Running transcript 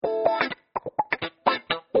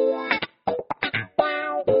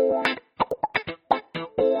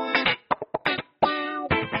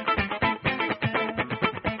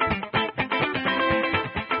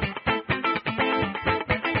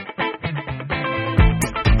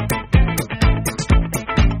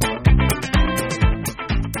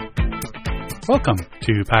Welcome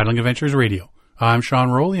to Paddling Adventures Radio. I'm Sean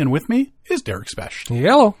Rowley, and with me is Derek Spesh.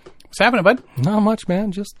 Hello. What's happening, bud? Not much,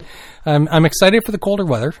 man. Just I'm excited for the colder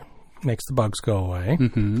weather. Makes the bugs go away.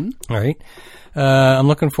 Mm-hmm. All right. I'm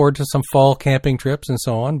looking forward to some fall camping trips and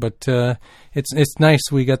so on. But it's nice.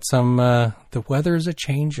 We got some. The weather's a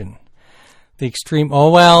changing. The extreme.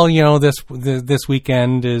 Oh well, you know this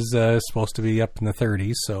weekend is supposed to be up in the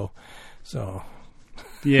 30s. So.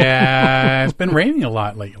 Yeah, it's been raining a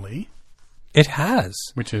lot lately. It has,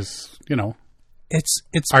 which is, you know, it's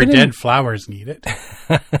our dead flowers need it.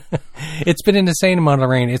 It's been an insane amount of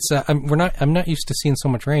rain. It's I'm not used to seeing so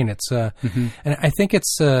much rain. It's and I think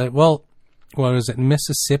it's what is it?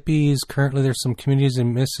 Mississippi's currently there's some communities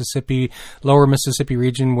in Mississippi, lower Mississippi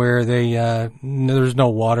region where they there's no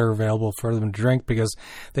water available for them to drink because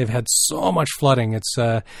they've had so much flooding. It's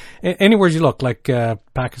anywhere you look, like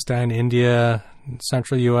Pakistan, India,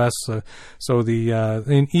 central U.S.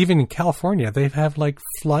 And even in California, they have like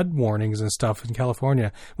flood warnings and stuff in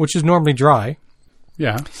California, which is normally dry.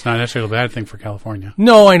 Yeah, it's not necessarily a bad thing for California.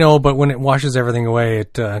 No, I know, but when it washes everything away,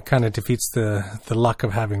 it kind of defeats the luck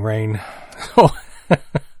of having rain.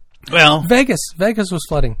 Well, Vegas was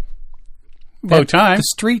flooding. About time. The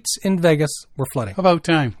streets in Vegas were flooding. About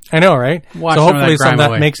time. I know, right? Wash so hopefully some of that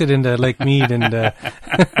away. makes it into Lake Mead and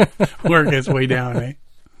work its way down, eh?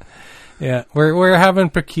 Yeah, we're having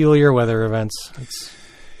peculiar weather events.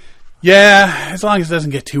 Yeah, as long as it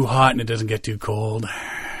doesn't get too hot and it doesn't get too cold.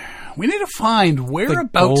 We need to find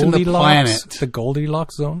whereabouts in the planet. The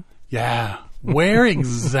Goldilocks zone? Yeah. Where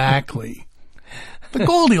exactly the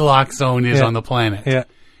Goldilocks zone is on the planet. Yeah.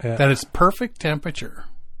 That it's perfect temperature.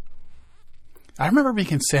 I remember being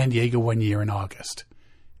in San Diego one year in August,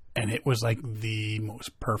 and it was like the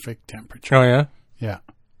most perfect temperature. Oh, yeah? Yeah.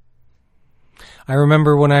 I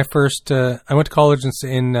remember when I first, I went to college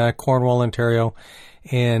in Cornwall, Ontario,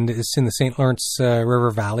 and it's in the St. Lawrence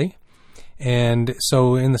River Valley. And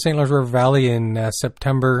so in the St. Lawrence River Valley in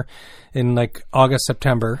September, in like August,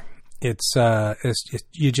 September, it's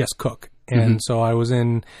you just cook. And so I was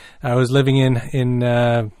living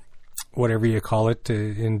in whatever you call it,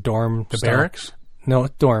 in dorm. The barracks? No,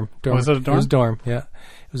 dorm. Was it a dorm? It was dorm, yeah.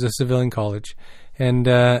 It was a civilian college. And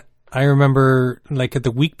I remember, like, at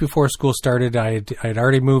the week before school started, I'd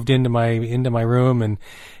already moved into my room, and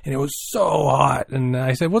it was so hot. And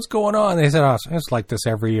I said, "What's going on?" They said, "Oh, it's like this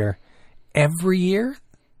every year." Every year,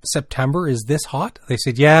 September is this hot? They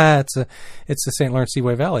said, "Yeah, it's the St. Lawrence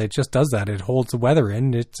Seaway Valley. It just does that. It holds the weather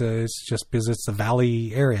in. It's just because it's the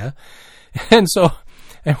valley area." And so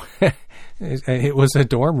it was a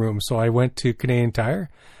dorm room. So I went to Canadian Tire.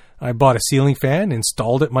 I bought a ceiling fan,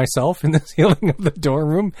 installed it myself in the ceiling of the dorm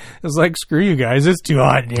room. It was like, screw you guys, it's too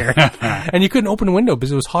hot in here. And you couldn't open a window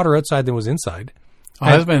because it was hotter outside than it was inside.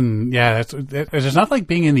 It's not like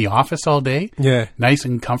being in the office all day. Yeah. Nice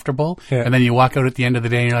and comfortable. Yeah. And then you walk out at the end of the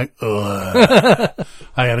day and you're like, ugh,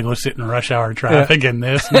 I got to go sit in rush hour traffic in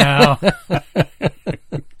this now.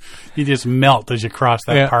 You just melt as you cross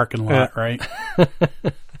that parking lot, right?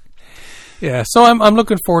 Yeah, so I'm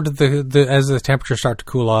looking forward to the as the temperatures start to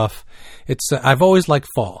cool off. It's I've always liked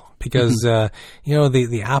fall because the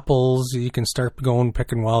apples, you can start going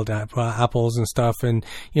picking wild apples and stuff, and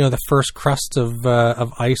the first crust of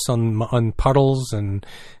ice on puddles and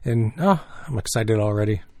I'm excited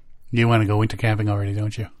already. You want to go winter camping already,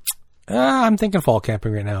 don't you? I'm thinking fall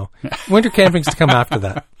camping right now. Winter camping's to come after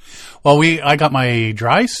that. Well, I got my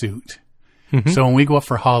dry suit, so when we go up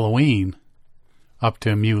for Halloween. Up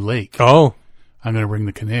to Mew Lake. Oh. I'm going to bring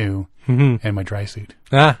the canoe and my dry suit.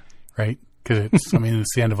 Ah. Right? Because it's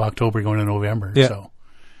the end of October going to November. Yeah. So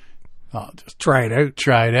I'll just try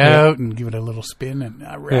it out and give it a little spin and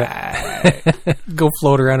all right. Yeah. Go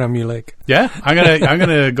float around on Mew Lake. Yeah. I'm going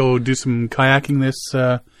to go do some kayaking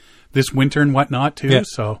this winter and whatnot too. Yeah.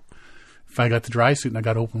 So if I got the dry suit and I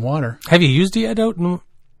got open water. Have you used it yet out in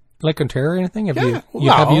Lake Ontario or anything? Have you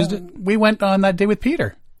have used it? We went on that day with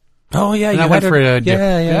Peter. Oh, yeah. You went for a dip.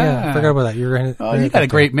 Yeah. I forgot about that. You got a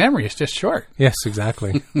great memory. It's just short. Yes,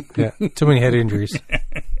 exactly. Yeah. Too many head injuries.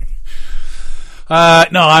 I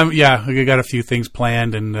got a few things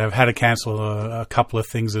planned, and I've had to cancel a couple of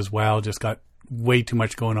things as well. Just got way too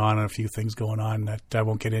much going on and a few things going on that I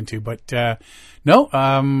won't get into. But, we're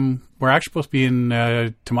actually supposed to be in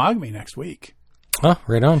Temagami next week. Oh,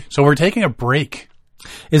 right on. So we're taking a break.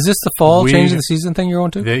 Is this the fall change of the season thing you're going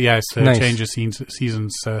to? It's the change of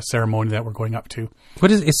seasons ceremony that we're going up to. What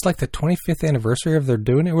is it's like the 25th anniversary of their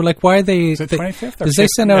doing it? We're like, why are they? Is it 25th? Because they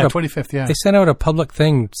send out 25th. Yeah, they send out a public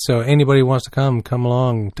thing, so anybody who wants to come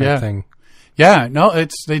along type thing. Yeah, no,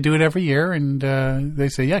 they do it every year, and they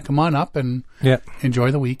say, come on up and enjoy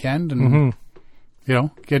the weekend, and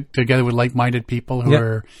get together with like-minded people who Yep.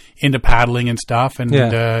 are into paddling and stuff, and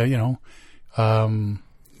Yeah.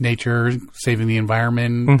 nature, saving the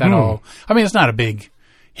environment. That all. I mean, it's not a big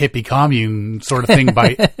hippie commune sort of thing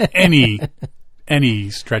by any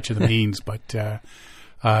stretch of the means, but a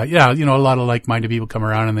lot of like-minded people come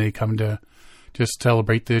around and they come to just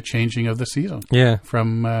celebrate the changing of the season. Yeah.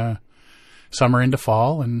 From summer into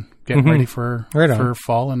fall and getting ready for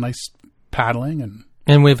fall and nice paddling.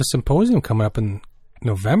 And we have a symposium coming up in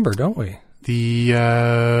November, don't we? The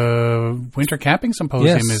winter camping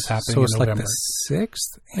symposium is happening so it's in like November. the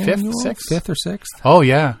 6th? Fifth, annual? sixth? 5th or 6th? Oh,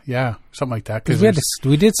 yeah, something like that. Because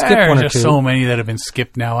we did skip one or There's two. just so many that have been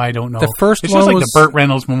skipped now. I don't know. The first it's one just like was- the Burt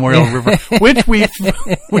Reynolds Memorial River, which we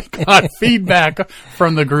got feedback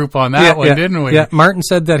from the group on that one, didn't we? Yeah, Martin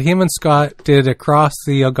said that him and Scott did across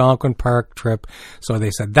the Algonquin Park trip. So they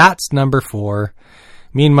said, that's number 4.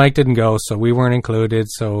 Me and Mike didn't go, so we weren't included.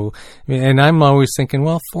 So, and I'm always thinking,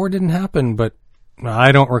 well, 4 didn't happen, but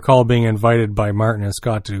I don't recall being invited by Martin and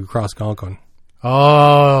Scott to cross Algonquin.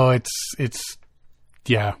 Oh, it's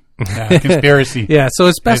conspiracy. Yeah, so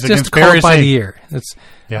it's best It's a just to call it by conspiracy. the year. It's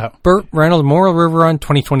Yeah, Burt Reynolds Memorial River Run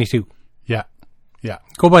 2022. yeah.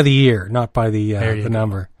 Go by the year, not by the you go.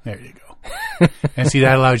 number. There you go. And see,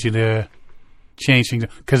 that allows you to change things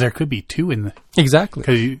because there could be 2 in the Exactly.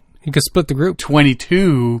 because You could split the group.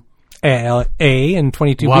 22 A and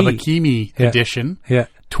 22B. Wabakimi Yeah. edition, Yeah.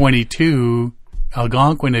 22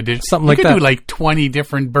 Algonquin edition. Something you like could that. do like 20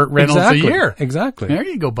 different Burt Reynolds a year. Exactly. There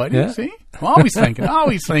you go, buddy. Yeah. See? I'm always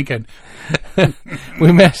thinking.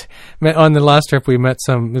 We met on the last trip. We met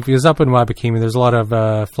some. If he was up in Wabakimi, there's a lot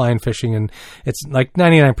of flying fishing, and it's like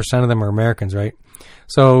 99% of them are Americans, right?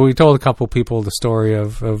 So we told a couple people the story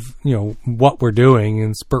of what we're doing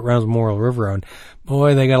in Burt Reynolds Memorial River Run.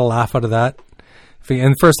 Boy, they got a laugh out of that.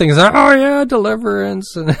 And the first thing is, oh yeah,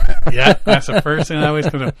 Deliverance. Yeah, that's the first thing I always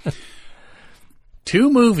put up. 2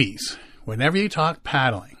 movies. Whenever you talk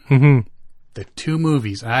paddling, the 2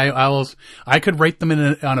 movies. I could write them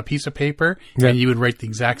on a piece of paper, and you would write the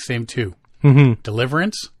exact same 2.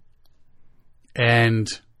 Deliverance and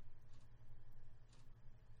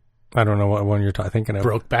I don't know what one you're thinking of.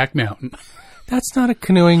 Brokeback Mountain. That's not a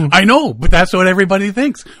canoeing. I know, but that's what everybody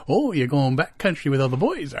thinks. Oh, you're going backcountry with all the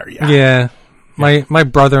boys, are you? Yeah. My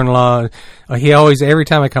brother-in-law, he always, every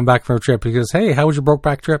time I come back from a trip, he goes, hey, how was your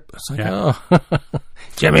Brokeback trip? It's like, oh,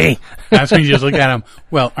 Jimmy. That's when you just look at him.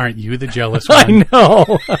 Well, aren't you the jealous one? I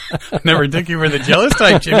know. Never took you for the jealous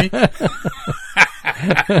type, Jimmy.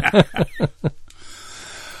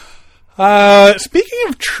 Speaking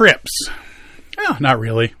of trips, oh, not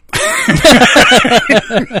really.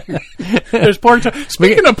 There's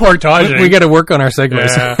speaking of portaging, we got to work on our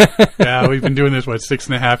segues. yeah, we've been doing this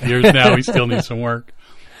 6.5 years now. We still need some work.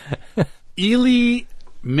 Ely,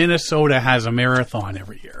 Minnesota has a marathon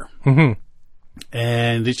every year,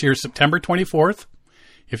 and this year September 24th.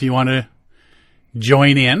 If you want to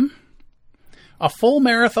join in, a full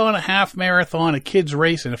marathon, a half marathon, a kids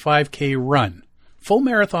race, and a 5K run. Full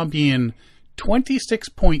marathon being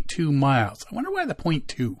 26.2 miles. I wonder why the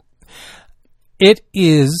 0.2. It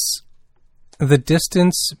is the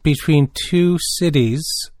distance between 2 cities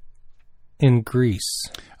in Greece.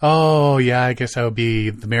 Oh, yeah, I guess that would be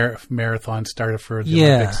the marathon started for the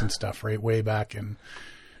Olympics and stuff, right? Way back in.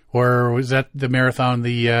 Or was that the marathon,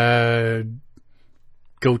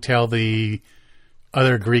 go tell the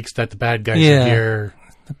other Greeks that the bad guys are here?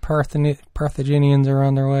 The Carthaginians are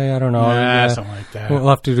on their way. I don't know. Something like that. We'll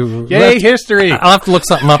have to do... Yay, history! I'll have to look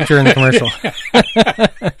something up during the commercial.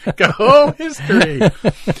 Go history!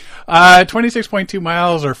 26.2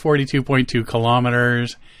 miles or 42.2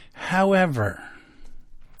 kilometers. However...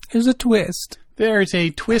 There's a twist. There's a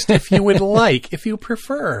twist if you would like, if you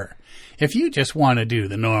prefer. If you just want to do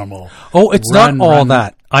the normal. Oh, it's not all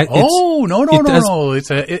that. No. It's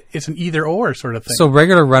an either or sort of thing. So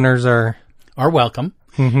regular runners are welcome.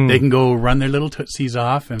 Mm-hmm. They can go run their little tootsies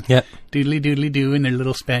off and doodly do in their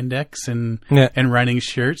little spandex and running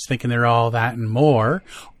shirts, thinking they're all that and more.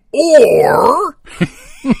 Or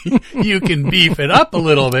you can beef it up a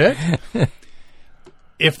little bit.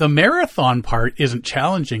 If the marathon part isn't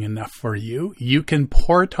challenging enough for you, you can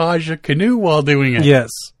portage a canoe while doing it.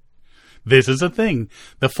 Yes. This is a thing.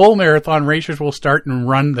 The full marathon racers will start and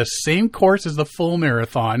run the same course as the full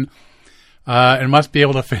marathon and must be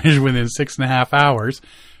able to finish within 6.5 hours,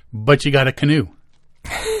 but you got a canoe.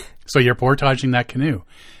 So you're portaging that canoe.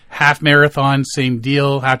 Half marathon, same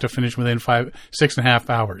deal, have to finish within 6.5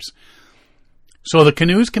 hours. So the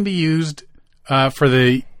canoes can be used for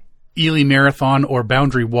the Ely Marathon or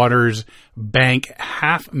Boundary Waters Bank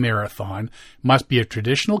Half Marathon. Must be a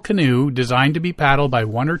traditional canoe designed to be paddled by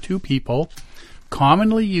 1 or 2 people.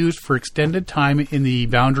 commonly used for extended time in the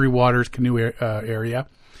Boundary Waters canoe area.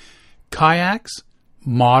 Kayaks,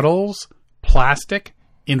 models, plastic,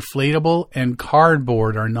 inflatable, and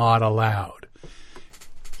cardboard are not allowed.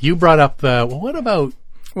 You brought up what about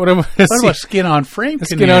skin on frame canoes?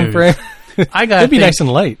 Skin on frame. It'd be nice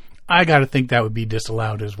and light. I got to think that would be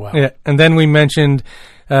disallowed as well. Yeah, and then we mentioned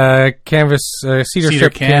canvas, cedar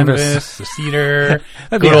strip canvas. The cedar.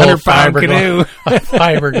 That'd be a 100-pound canoe.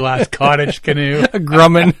 Fiberglass cottage canoe. A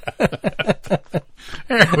Grumman.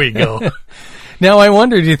 There we go. Now, I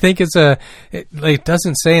wonder, do you think it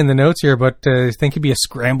doesn't say in the notes here, but do you think it'd be a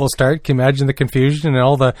scramble start? Can you imagine the confusion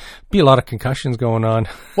and be a lot of concussions going on?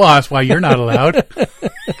 Well, that's why you're not allowed.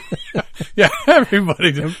 Yeah,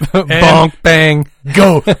 everybody just bonk, bang,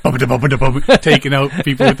 go, taking out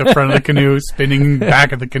people at the front of the canoe, spinning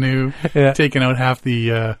back of the canoe, taking out half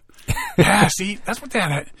the. See, that's what they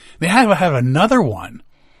had. They have another one.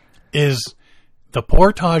 Is the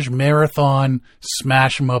Portage Marathon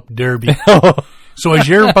Smash 'em Up Derby. So as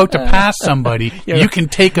you're about to pass somebody, you can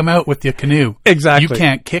take them out with your canoe. Exactly. You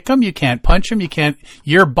can't kick them, you can't punch them,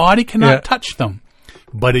 your body cannot touch them,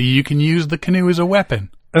 but you can use the canoe as a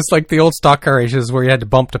weapon. It's like the old stock car races where you had to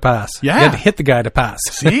bump to pass. Yeah. You had to hit the guy to pass.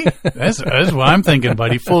 See? That's what I'm thinking,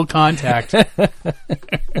 buddy. Full contact. Put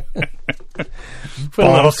a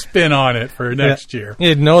little spin on it for next year.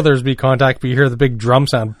 You'd know there's be contact, but you hear the big drum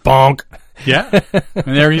sound. Bonk. Yeah.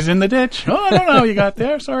 And there he's in the ditch. Oh, I don't know how you got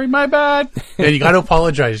there. Sorry, my bad. And you got to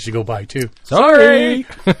apologize as you go by, too. Sorry.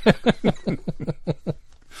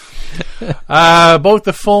 Both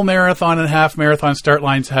the full marathon and half marathon start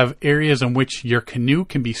lines have areas in which your canoe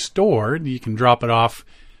can be stored. You can drop it off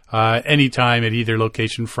anytime at either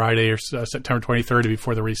location, Friday or September 23rd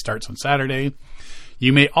before the race starts on Saturday.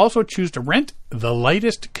 You may also choose to rent the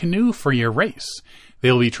lightest canoe for your race.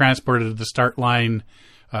 They'll be transported to the start line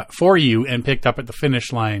for you and picked up at the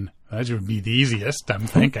finish line. That would be the easiest, I'm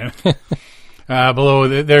thinking. Below,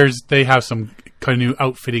 they have some canoe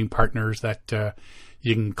outfitting partners that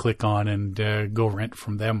you can click on and go rent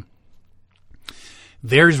from them.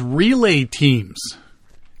 There's relay teams.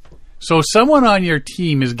 So someone on your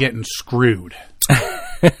team is getting screwed.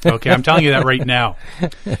 Okay, I'm telling you that right now.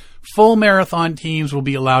 Full marathon teams will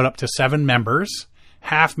be allowed up to 7 members.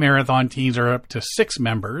 Half marathon teams are up to 6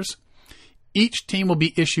 members. Each team will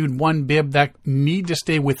be issued one bib that need to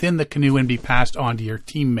stay within the canoe and be passed on to your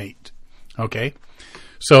teammate. Okay?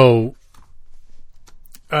 So,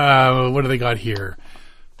 what do they got here?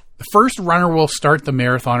 The first runner will start the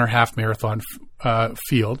marathon or half marathon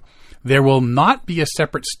field. There will not be a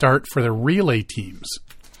separate start for the relay teams.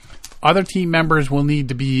 Other team members will need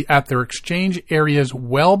to be at their exchange areas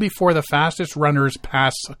well before the fastest runners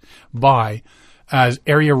pass by, as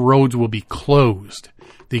area roads will be closed.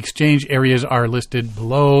 The exchange areas are listed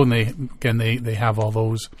below, and they have all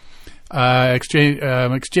those.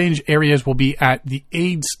 Exchange areas will be at the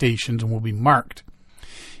aid stations and will be marked.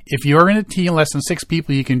 If you're in a team less than 6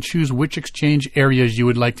 people, you can choose which exchange areas you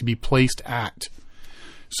would like to be placed at.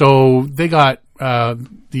 So they got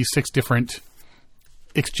these 6 different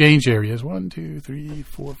exchange areas. 1, 2, 3,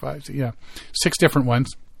 4, 5, 6, 6 different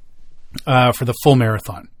ones for the full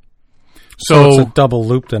marathon. So it's a double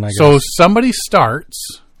loop then, I guess. So somebody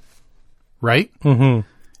starts, right? Mm-hmm.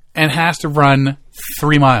 And has to run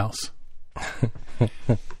 3 miles.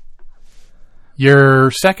 Your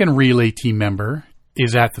second relay team member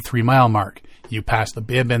is at the 3-mile mark. You pass the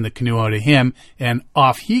bib and the canoe out of him, and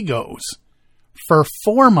off he goes for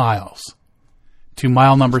 4 miles to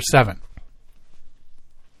mile number 7.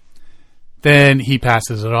 Then he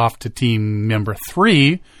passes it off to team member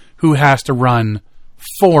 3, who has to run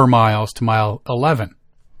 4 miles to mile 11.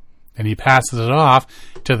 And he passes it off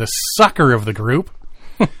to the sucker of the group,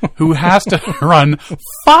 who has to run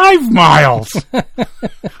 5 miles.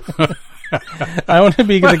 I want to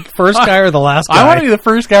be the first guy or the last guy. I want to be the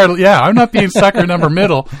first guy. Yeah, I'm not being sucker number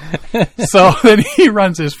middle. So then he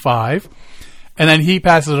runs his 5, and then he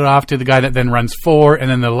passes it off to the guy that then runs 4, and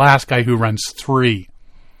then the last guy who runs 3.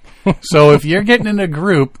 So if you're getting in a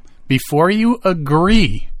group, before you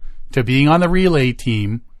agree to being on the relay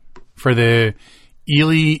team for the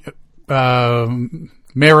Ely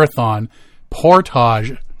Marathon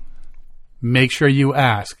Portage, make sure you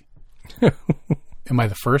ask, am I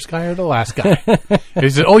the first guy or the last guy?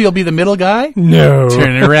 Is it, you'll be the middle guy? No.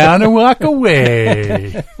 Turn around and walk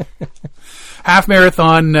away. Half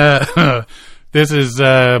marathon, this is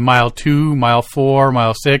mile 2, mile 4,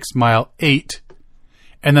 mile 6, mile 8.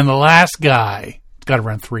 And then the last guy got to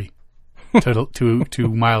run 3 to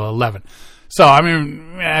mile 11. So, I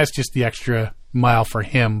mean, that's just the extra mile for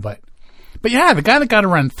him. But yeah, the guy that got to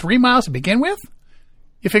run 3 miles to begin with,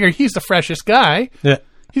 You figure he's the freshest guy. Yeah.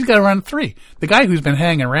 He's got to run 3. The guy who's been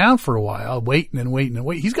hanging around for a while, waiting,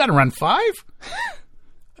 he's got to run 5?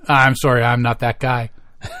 I'm sorry, I'm not that guy.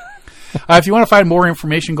 If you want to find more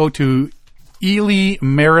information, go to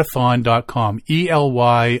elymarathon.com,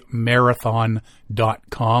 ELY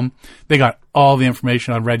marathon.com. They got all the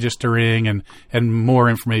information on registering and more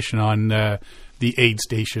information on the aid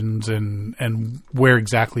stations and where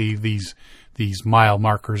exactly these mile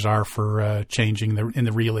markers are for changing in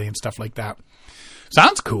the relay and stuff like that.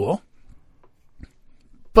 Sounds cool,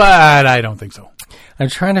 but I don't think so. I'm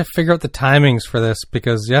trying to figure out the timings for this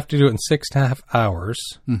because you have to do it in 6.5 hours.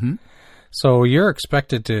 Mm-hmm. So you're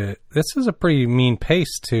expected to... This is a pretty mean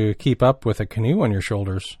pace to keep up with a canoe on your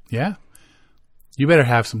shoulders. Yeah. You better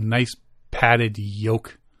have some nice padded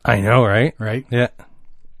yoke. I know, right? Right? Yeah.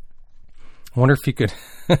 I wonder if you could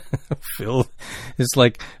fill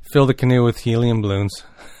the canoe with helium balloons.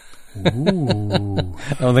 Ooh.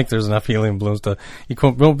 I don't think there's enough helium balloons to... It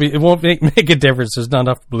won't make a difference. There's not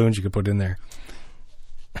enough balloons you could put in there.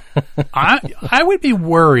 I would be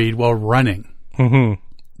worried while running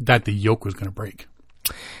that the yoke was going to break.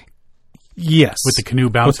 Yes. With the canoe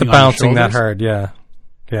bouncing with the on your bouncing that shoulders. hard, yeah.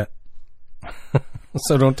 Yeah.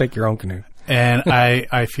 So don't take your own canoe. And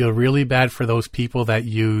I feel really bad for those people that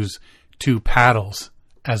use 2 paddles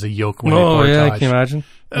as a yoke when they portage. Yeah, can you imagine?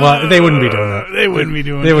 Well, they wouldn't be doing that. They wouldn't be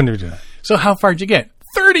doing They wouldn't be doing that. So how far did you get?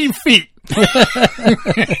 30 feet.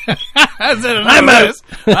 I'm out.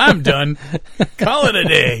 I'm done. Call it a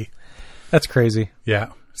day. That's crazy.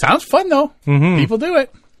 Yeah. Sounds fun, though. Mm-hmm. People do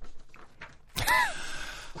it.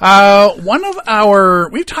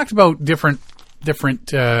 We've talked about different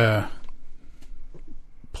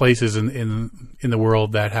places in the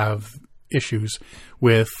world that have issues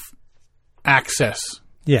with access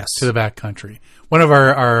Yes. to the backcountry. One of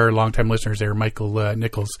our longtime listeners there, Michael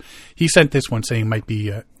Nichols, he sent this one saying might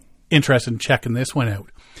be interested in checking this one out.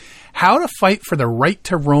 How to fight for the right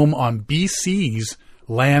to roam on BC's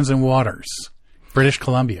lands and waters, British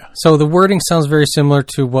Columbia. So the wording sounds very similar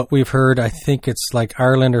to what we've heard. I think it's like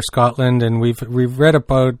Ireland or Scotland, and we've read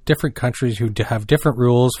about different countries who have different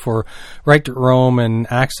rules for right to roam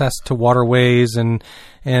and access to waterways. And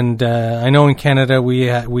I know in Canada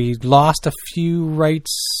we lost a few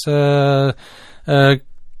rights.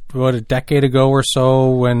 A decade ago or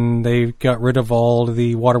so when they got rid of all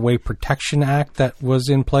the Waterway Protection Act that was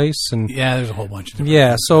in place. And yeah, there's a whole bunch of different yeah,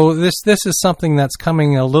 things. so this is something that's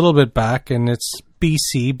coming a little bit back, and it's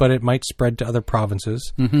BC, but it might spread to other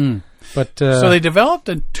provinces. Mm-hmm. But so they developed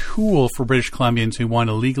a tool for British Columbians who want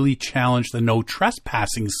to legally challenge the no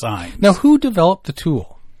trespassing signs. now, who developed the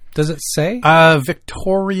tool? Does it say?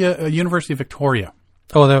 Victoria, University of Victoria.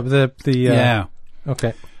 Oh, the Yeah.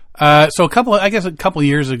 Okay. So a couple of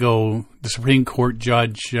years ago, the Supreme Court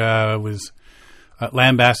judge was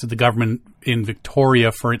lambasted the government in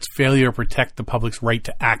Victoria for its failure to protect the public's right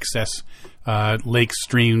to access lakes,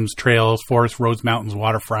 streams, trails, forests, roads, mountains,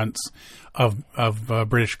 waterfronts of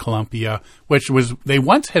British Columbia, which they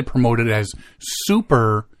once had promoted as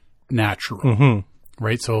supernatural,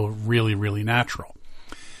 right? So really, really natural.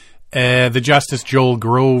 The Justice Joel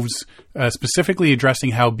Groves specifically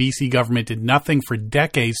addressing how BC government did nothing for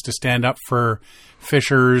decades to stand up for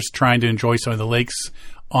fishers trying to enjoy some of the lakes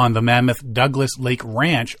on the Mammoth Douglas Lake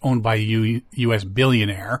Ranch owned by a U.S.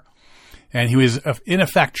 billionaire. And he was, in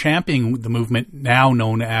effect, championing the movement now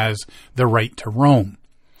known as the right to roam.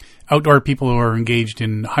 Outdoor people who are engaged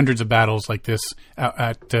in hundreds of battles like this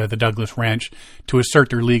at the Douglas Ranch to assert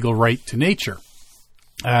their legal right to nature.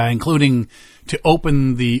 Including to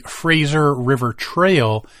open the Fraser River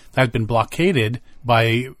Trail that had been blockaded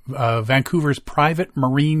by Vancouver's private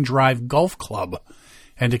Marine Drive Golf Club,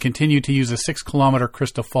 and to continue to use a 6-kilometer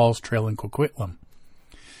Crystal Falls Trail in Coquitlam.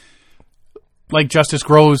 Like Justice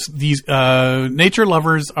Groves, these nature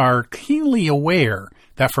lovers are keenly aware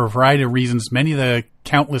that for a variety of reasons, many of the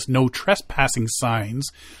countless no trespassing signs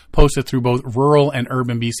posted through both rural and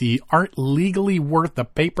urban BC aren't legally worth the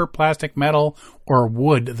paper, plastic, metal, or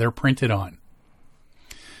wood they're printed on.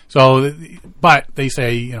 So, but they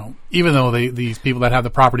say, even though these people that have the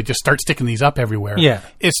property just start sticking these up everywhere, Yeah.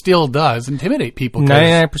 it still does intimidate people.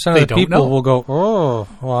 99% of they the don't people know. will go, oh,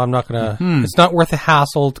 well, I'm not going to... It's not worth the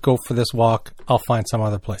hassle to go for this walk. I'll find some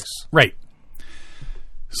other place. Right.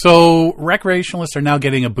 So recreationalists are now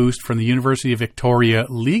getting a boost from the University of Victoria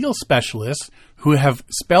legal specialists who have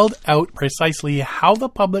spelled out precisely how the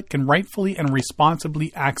public can rightfully and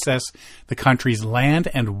responsibly access the country's land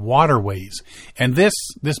and waterways. And this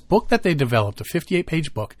book that they developed, a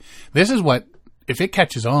 58-page book, this is what, if it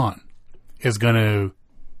catches on, is going to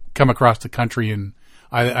come across the country, and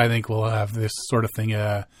I think we'll have this sort of thing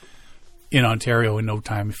in Ontario in no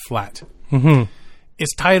time flat.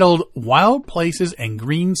 It's titled Wild Places and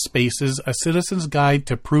Green Spaces, A Citizen's Guide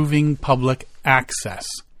to Proving Public Access.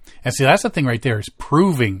 And see, that's the thing right there, is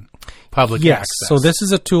proving public access. So this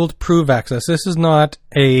is a tool to prove access. This is not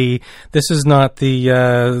the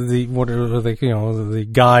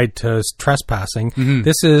guide to trespassing.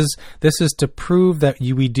 This is to prove that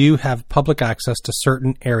we do have public access to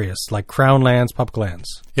certain areas like Crown lands, public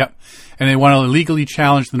lands. Yep. And they want to legally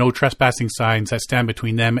challenge the no trespassing signs that stand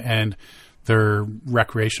between them and their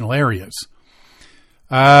recreational areas.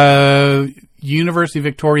 University of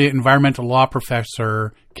Victoria environmental law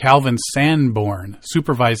professor Calvin Sanborn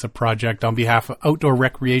supervised the project on behalf of Outdoor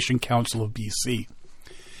Recreation Council of BC.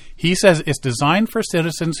 He says it's designed for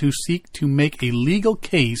citizens who seek to make a legal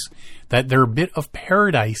case that their bit of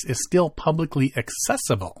paradise is still publicly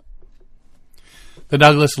accessible. The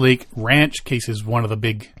Douglas Lake Ranch case is one of the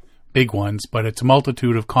big ones, but it's a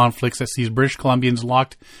multitude of conflicts that sees British Columbians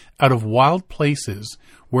locked out of wild places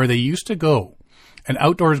where they used to go. An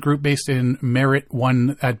outdoors group based in Merritt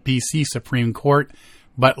won at BC Supreme Court,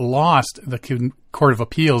 but lost the Court of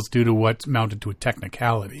Appeals due to what mounted to a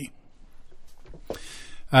technicality.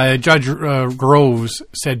 Judge Groves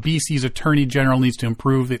said BC's Attorney General needs to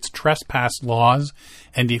improve its trespass laws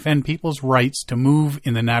and defend people's rights to move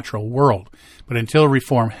in the natural world. But until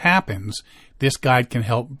reform happens, this guide can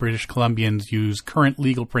help British Columbians use current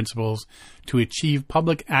legal principles to achieve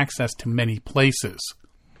public access to many places.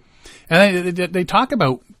 And they talk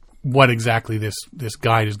about what exactly this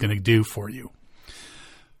guide is going to do for you.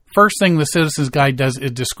 First thing the Citizen's Guide does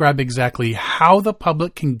is describe exactly how the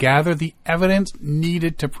public can gather the evidence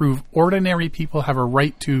needed to prove ordinary people have a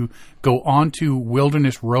right to go onto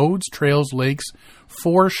wilderness roads, trails, lakes,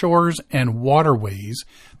 foreshores, and waterways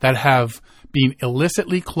that have been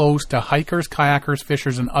illicitly closed to hikers, kayakers,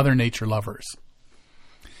 fishers, and other nature lovers.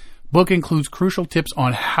 Book includes crucial tips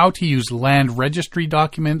on how to use land registry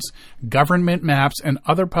documents, government maps, and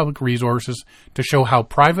other public resources to show how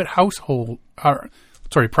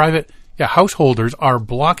householders are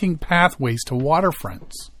blocking pathways to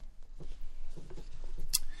waterfronts.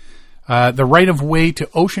 The right-of-way to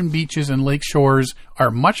ocean beaches and lake shores are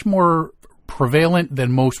much more prevalent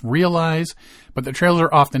than most realize, but the trails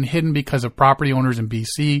are often hidden because of property owners in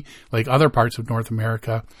BC, like other parts of North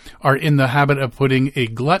America, are in the habit of putting a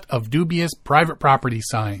glut of dubious private property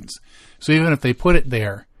signs. So even if they put it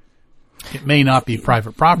there, it may not be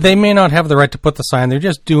private property. They may not have the right to put the sign. They're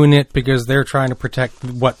just doing it because they're trying to protect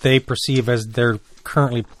what they perceive as their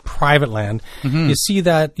currently private land.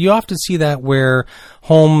 You often see that where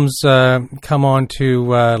homes come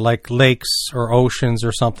onto like lakes or oceans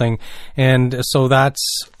or something, and so that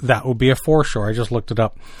would be a foreshore. I just looked it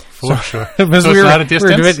up. Foreshore. So it's not a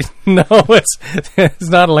distance? No, it's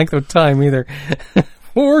not a length of time either.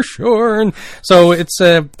 Foreshore. So it's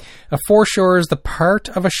a foreshore is the part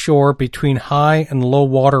of a shore between high and low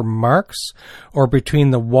water marks, or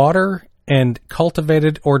between the water and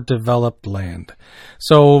cultivated or developed land.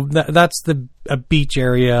 So that's a beach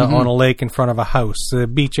area on a lake in front of a house. The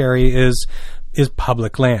beach area is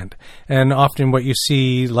public land. And often what you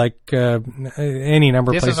see, like any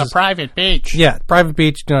number of places. This is a private beach. Yeah, private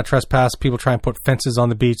beach, do not trespass. People try and put fences on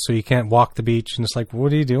the beach so you can't walk the beach. And it's like,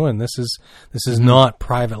 what are you doing? This is not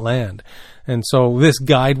private land. And so this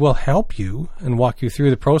guide will help you and walk you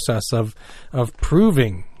through the process of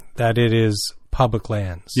proving that it is public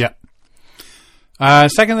lands. Yeah.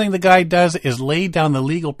 Second thing the guide does is lay down the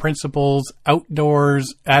legal principles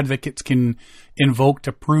outdoors advocates can invoke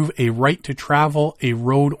to prove a right to travel a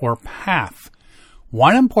road or path.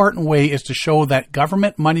 One important way is to show that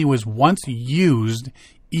government money was once used,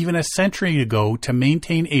 even a century ago, to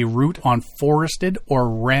maintain a route on forested or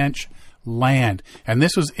ranch land. And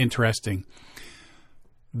this was interesting.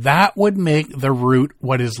 That would make the route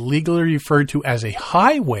what is legally referred to as a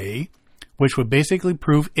highway, which would basically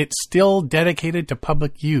prove it's still dedicated to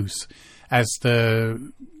public use. As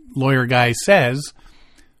the lawyer guy says,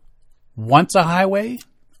 once a highway,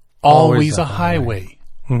 always a highway.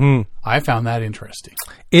 Mm-hmm. I found that interesting.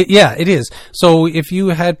 It is. So if you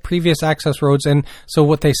had previous access roads, and so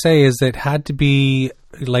what they say is that it had to be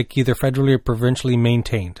like either federally or provincially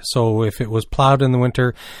maintained. So if it was plowed in the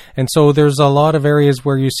winter, and so there's a lot of areas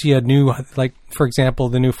where you see a new, like for example,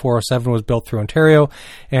 the new 407 was built through Ontario,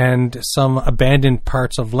 and some abandoned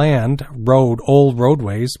parts of land, old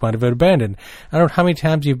roadways might have been abandoned. I don't know how many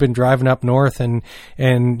times you've been driving up north and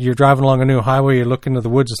you're driving along a new highway, you look into the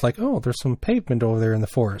woods, it's like, oh, there's some pavement over there in the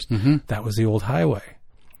forest. Mm-hmm. That was the old highway.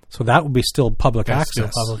 So that would be still public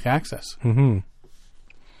access. Still public access. Mm-hmm.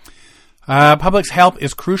 Public's help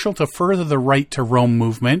is crucial to further the Right to Roam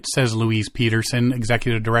movement, says Louise Peterson,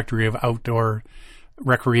 Executive Director of Outdoor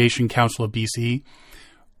Recreation Council of BC.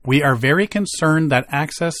 We are very concerned that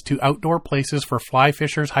access to outdoor places for fly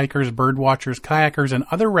fishers, hikers, bird watchers, kayakers, and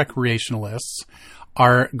other recreationalists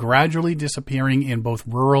are gradually disappearing in both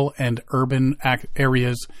rural and urban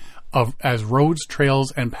areas as roads,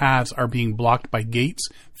 trails, and paths are being blocked by gates,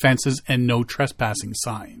 fences, and no trespassing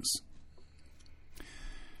signs.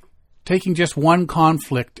 Taking just one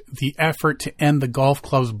conflict, the effort to end the golf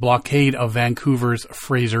club's blockade of Vancouver's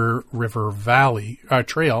Fraser River Valley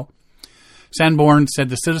Trail, Sanborn said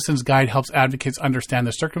the Citizens Guide helps advocates understand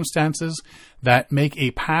the circumstances that make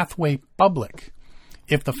a pathway public.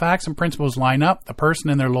 If the facts and principles line up, the person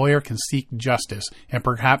and their lawyer can seek justice and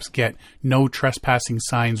perhaps get no trespassing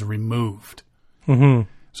signs removed. Mm-hmm.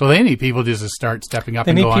 So they need people just to start stepping up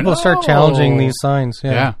and going, they need people to start challenging these signs.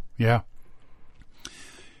 Yeah.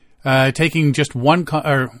 Taking just one...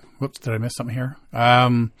 whoops, did I miss something here?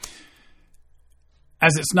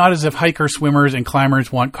 As it's not as if hikers, swimmers, and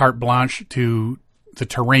climbers want carte blanche to the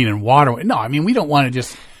terrain and water. No, I mean, we don't want to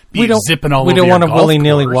just be zipping all over. We don't want to golf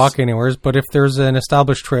willy-nilly course. walk anywhere, but if there's an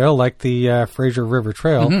established trail like the Fraser River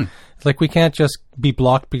Trail, it's like we can't just be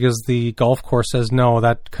blocked because the golf course says, no,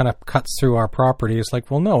 that kind of cuts through our property. It's like,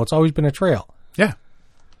 well, no, it's always been a trail. Yeah.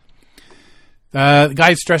 The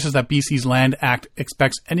guide stresses that BC's Land Act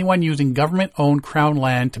expects anyone using government-owned Crown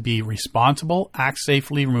land to be responsible, act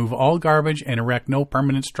safely, remove all garbage, and erect no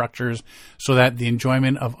permanent structures so that the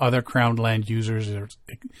enjoyment of other Crown land users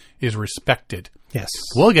is respected. Yes.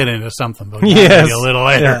 We'll get into something about that a little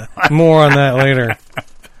later. Yeah, more on that later.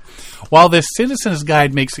 While this Citizens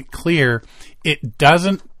Guide makes it clear, it does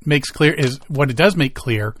make clear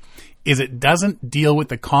it doesn't deal with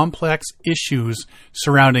the complex issues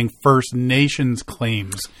surrounding First Nations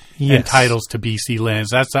claims and titles to BC lands.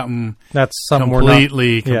 That's something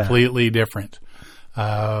completely different.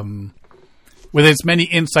 With its many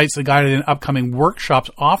insights, the guided and upcoming workshops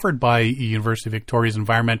offered by University of Victoria's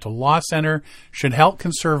Environmental Law Centre should help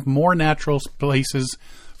conserve more natural places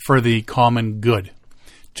for the common good.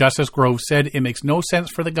 Justice Grove said it makes no sense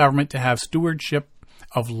for the government to have stewardship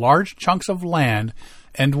of large chunks of land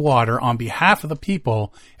and water on behalf of the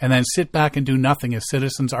people and then sit back and do nothing as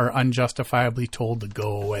citizens are unjustifiably told to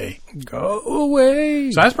go away. Go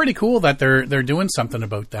away. So that's pretty cool that they're doing something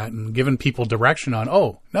about that and giving people direction on,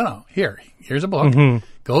 here's a book. Mm-hmm.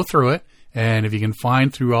 Go through it. And if you can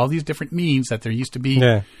find through all these different means that there used to be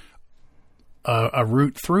a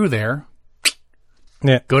route through there,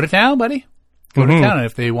 go to town, buddy. Go to town. And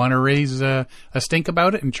if they want to raise a stink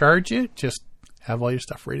about it and charge you, just have all your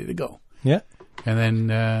stuff ready to go. Yeah. And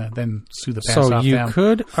then sue the pants off them. So you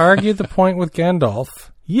could argue the point with Gandalf.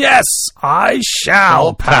 Yes, I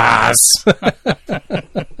shall pass.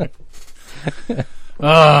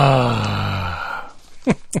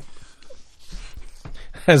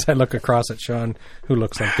 As I look across at Sean, who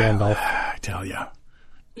looks like Gandalf. I tell you.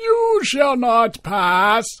 You shall not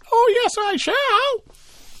pass. Oh, yes, I shall.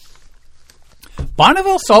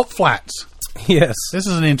 Bonneville Salt Flats. Yes. This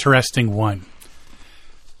is an interesting one.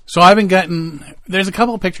 So there's a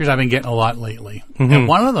couple of pictures I've been getting a lot lately. Mm-hmm. And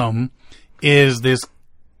one of them is this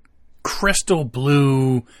crystal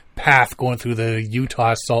blue path going through the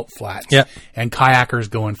Utah Salt Flats. Yeah. And kayakers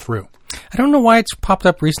going through. I don't know why it's popped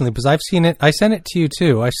up recently, because I've seen it. I sent it to you,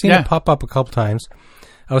 too. I've seen it pop up a couple times.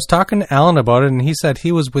 I was talking to Alan about it, and he said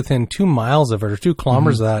he was within 2 miles of it, or 2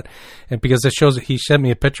 kilometers of that, and because it shows. He sent me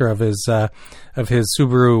a picture of his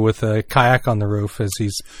Subaru with a kayak on the roof as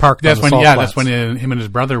he's parked. On the salt flats. That's when him and his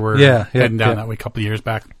brother were heading down that way a couple of years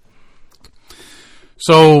back.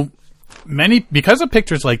 So because of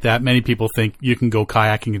pictures like that, many people think you can go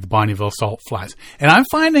kayaking at the Bonneville Salt Flats, and I'm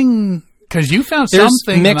finding because you found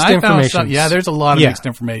something, mixed and I found information. There's a lot of mixed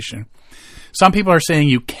information. Some people are saying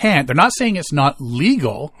you can't. They're not saying it's not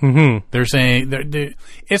legal. Mm-hmm. They're saying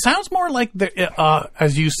it sounds more like,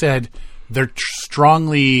 as you said, they're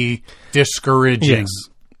strongly discouraging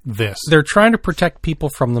this. They're trying to protect people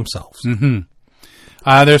from themselves. Mm-hmm.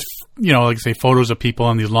 There's, like say, photos of people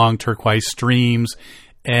on these long turquoise streams,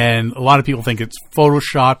 and a lot of people think it's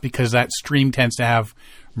Photoshopped because that stream tends to have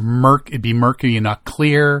it'd be murky and not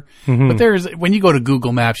clear. Mm-hmm. But when you go to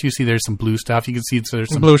Google Maps, you see there's some blue stuff. You can see there's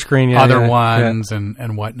some blue screen, other ones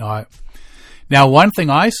and whatnot. Now, one thing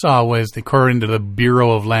I saw was, according to the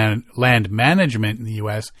Bureau of Land Management in the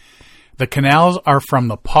U.S., the canals are from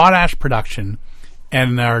the potash production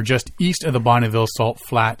and are just east of the Bonneville Salt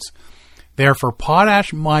Flats. They are for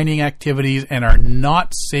potash mining activities and are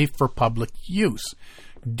not safe for public use.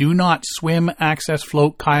 Do not swim, access,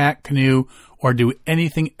 float, kayak, canoe, or do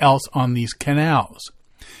anything else on these canals.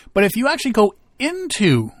 But if you actually go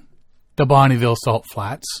into the Bonnyville Salt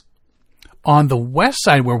Flats, on the west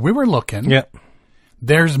side where we were looking, Yeah.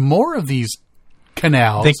 there's more of these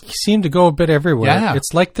canals. They seem to go a bit everywhere. Yeah.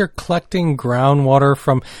 It's like they're collecting groundwater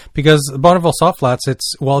from, because the Bonnyville Salt Flats,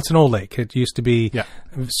 it's an old lake. It used to be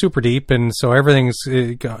super deep, and so everything's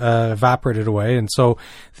evaporated away, and so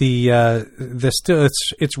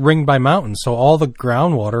it's ringed by mountains. So all the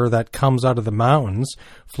groundwater that comes out of the mountains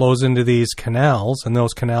flows into these canals, and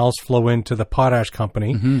those canals flow into the potash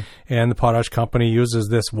company, and the potash company uses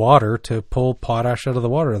this water to pull potash out of the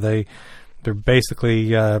water. They're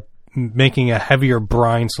basically making a heavier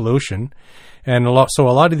brine solution, and a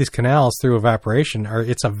lot of these canals through evaporation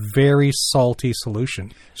it's a very salty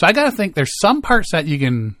solution. So I got to think there's some parts that you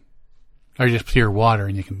can are just pure water,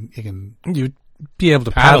 and You'd be able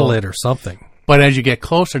to paddle it or something. But as you get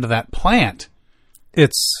closer to that plant,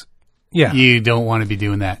 you don't want to be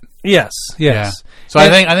doing that. Yes. Yeah. So I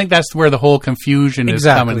think that's where the whole confusion is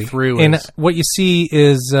coming through. And what you see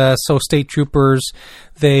is state troopers,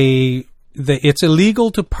 it's illegal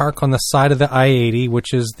to park on the side of the I-80,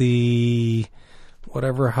 which is the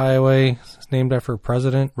whatever highway is named after a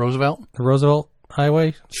president. Roosevelt? The Roosevelt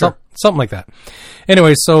Highway? Sure. Something like that.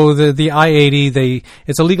 Anyway, so the I-80,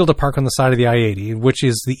 it's illegal to park on the side of the I-80, which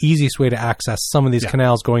is the easiest way to access some of these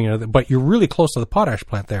canals going into but you're really close to the potash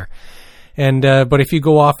plant there. And but if you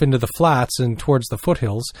go off into the flats and towards the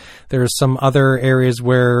foothills, there's some other areas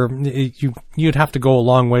where you'd have to go a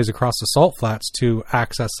long ways across the salt flats to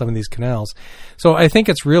access some of these canals. So I think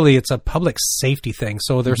it's a public safety thing.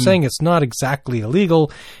 So they're saying it's not exactly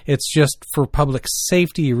illegal. It's just for public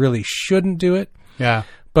safety. You really shouldn't do it. Yeah.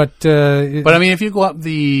 But I mean, if you go up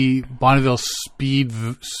the Bonnyville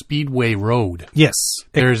Speedway Road, yes,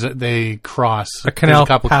 they cross a canal. There's a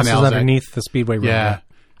couple passes canals underneath the Speedway Road. Yeah.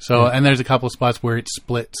 So, and there's a couple of spots where it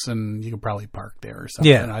splits, and you can probably park there or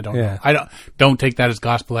something. Yeah, I don't know. Don't take that as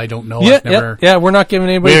gospel. I don't know. Yeah. We're not giving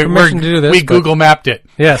anybody permission to do this. We Google mapped it.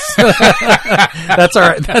 Yes, that's all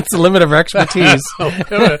right. That's the limit of our expertise.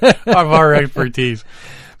 Of our expertise.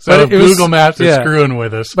 So Google Maps is screwing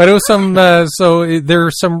with us. But it was some. So there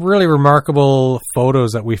are some really remarkable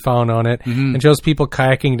photos that we found on it. It shows people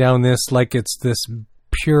kayaking down this like it's this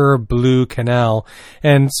pure blue canal,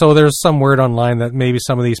 and so there's some word online that maybe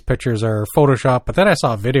some of these pictures are Photoshop, but then I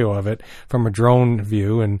saw a video of it from a drone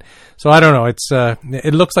view, and so I don't know,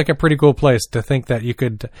 it looks like a pretty cool place to think that you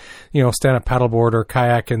could stand up paddleboard or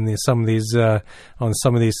kayak in some of these on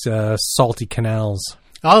some of these salty canals.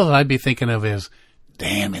 All I'd be thinking of is,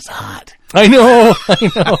 damn, it's hot. I know.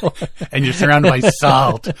 And you're surrounded by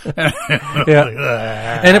salt.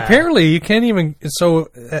 Yeah. And apparently you can't even,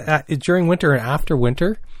 during winter and after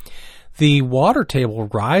winter, the water table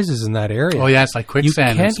rises in that area. Oh, yeah, it's like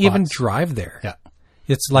quicksand. You can't even drive there. Yeah.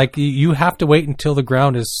 It's like you have to wait until the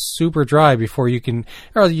ground is super dry before you can,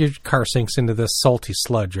 or your car sinks into this salty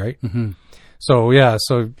sludge, right? Mm-hmm. So,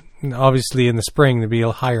 so obviously in the spring there'd be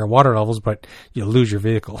higher water levels, but you lose your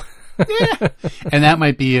vehicle. Yeah, and that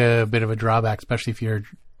might be a bit of a drawback, especially if you're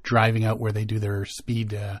driving out where they do their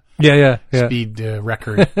speed speed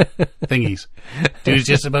record thingies. Dude's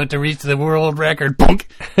just about to reach the world record. Punk!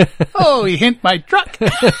 Oh, he hit my truck.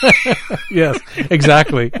 Yes,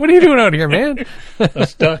 exactly. What are you doing out here, man?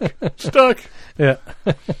 Stuck. Yeah.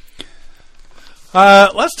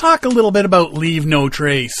 Let's talk a little bit about Leave No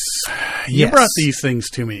Trace. You brought these things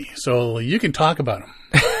to me, so you can talk about them.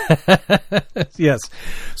 Yes.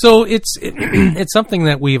 So it's something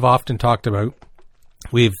that we've often talked about.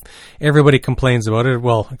 Everybody complains about it,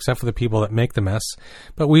 well, except for the people that make the mess.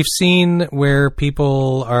 But we've seen where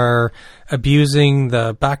people are abusing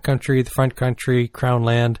the backcountry, the front country, Crown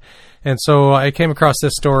land. And so I came across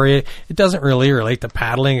this story. It doesn't really relate to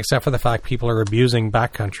paddling, except for the fact people are abusing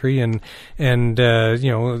backcountry and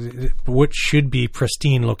what should be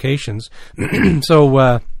pristine locations.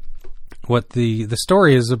 So, what the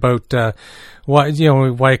story is about,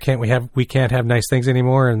 why can't we can't have nice things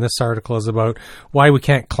anymore, and this article is about why we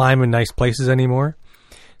can't climb in nice places anymore.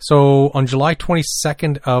 So on July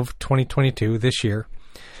 22nd of 2022, this year,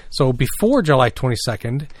 so before July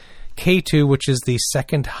 22nd, K2, which is the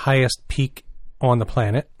second highest peak on the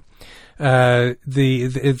planet,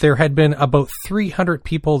 there had been about 300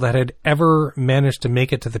 people that had ever managed to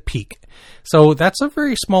make it to the peak. So that's a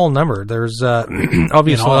very small number. There's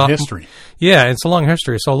obviously in all history. Yeah, it's a long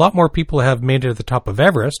history. So a lot more people have made it to the top of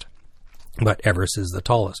Everest, but Everest is the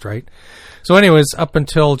tallest, right? So anyways, up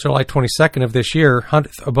until July 22nd of this year,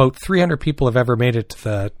 about 300 people have ever made it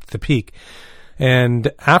to the peak.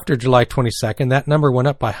 And after July 22nd, that number went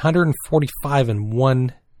up by 145 in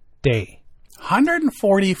one day.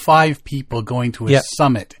 145 people going to a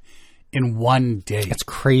summit in one day. It's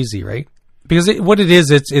crazy, right? Because what it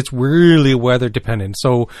is, it's really weather dependent.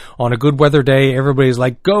 So on a good weather day, everybody's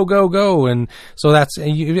like, go, go, go. And so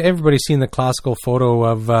everybody's seen the classical photo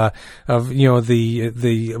of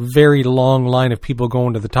the very long line of people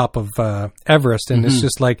going to the top of Everest. And it's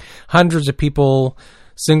just like hundreds of people,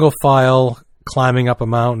 single file, climbing up a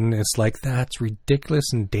mountain. It's like, that's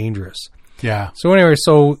ridiculous and dangerous. Yeah. So anyway,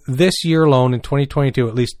 so this year alone in 2022,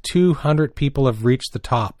 at least 200 people have reached the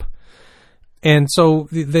top. And so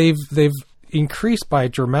they've increased by a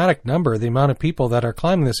dramatic number the amount of people that are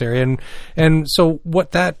climbing this area. And so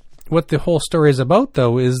what the whole story is about,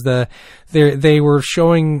 though, is they were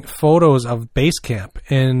showing photos of base camp.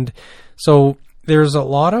 And so there's a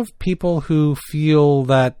lot of people who feel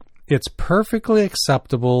that it's perfectly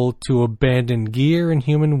acceptable to abandon gear and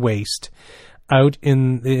human waste out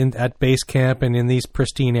at base camp and in these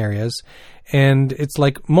pristine areas. And it's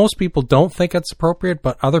like most people don't think it's appropriate,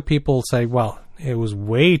 but other people say, well, it was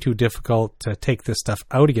way too difficult to take this stuff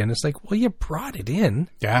out again. It's like, well, you brought it in.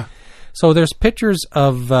 Yeah. So there's pictures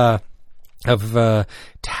of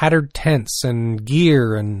tattered tents and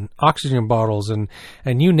gear and oxygen bottles and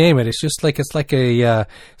you name it. It's just like one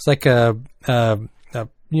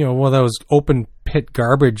of those open pit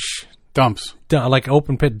garbage dumps, like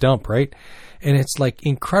open pit dump, right? And it's like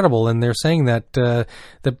incredible. And they're saying that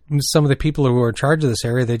some of the people who are in charge of this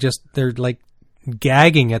area, they're like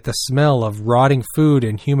gagging at the smell of rotting food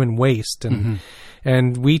and human waste.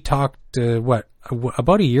 And we talked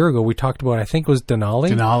about a year ago, we talked about, I think it was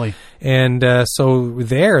Denali. And so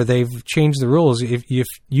they've changed the rules. If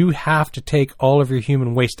you have to take all of your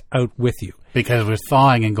human waste out with you. Because it was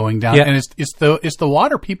thawing and going down. Yeah. And it's the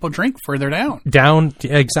water people drink further down.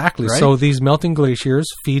 Exactly. Right? So these melting glaciers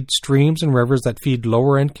feed streams and rivers that feed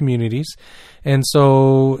lower end communities. And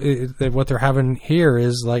so what they're having here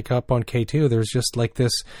is like up on K2, there's just like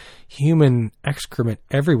this human excrement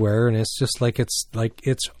everywhere. And it's just like,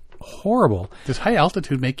 it's horrible. Does high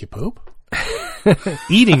altitude make you poop?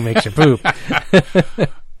 Eating makes you poop.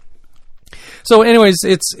 So anyways,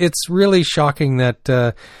 it's really shocking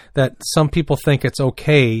that some people think it's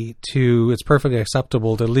perfectly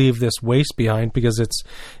acceptable to leave this waste behind because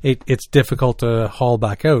it's difficult to haul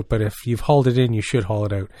back out. But if you've hauled it in, you should haul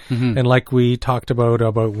it out. And like we talked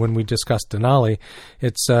about when we discussed Denali,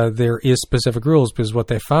 there is specific rules because what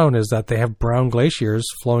they found is that they have brown glaciers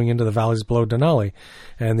flowing into the valleys below Denali.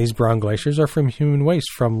 And these brown glaciers are from human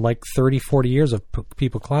waste from like 30, 40 years of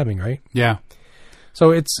people climbing, right? Yeah.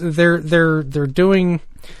 So they're doing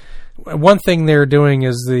one thing they're doing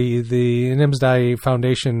is the Nimsdai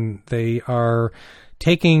Foundation, they are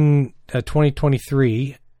taking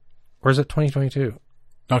 2023, or is it 2022?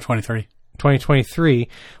 No, 2030. 2023,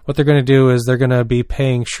 what they're going to do is they're going to be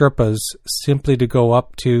paying Sherpas simply to go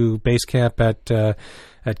up to base camp at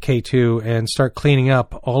K2 and start cleaning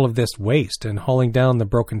up all of this waste and hauling down the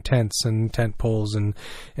broken tents and tent poles and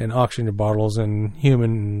oxygen bottles and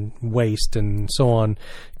human waste and so on,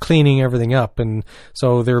 cleaning everything up. And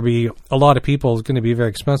so there'll be a lot of people. It's going to be very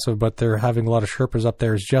expensive, but they're having a lot of Sherpas up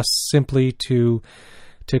there just simply to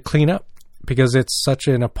clean up, because it's such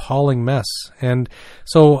an appalling mess. And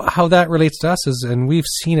so how that relates to us is, and we've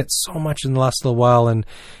seen it so much in the last little while, and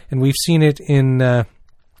we've seen it in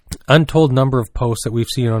untold number of posts that we've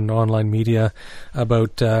seen on online media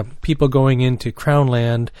about people going into Crown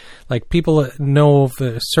Land. Like, people know of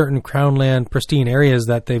certain Crown Land pristine areas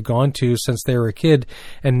that they've gone to since they were a kid,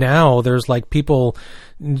 and now there's like people,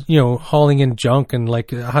 hauling in junk, and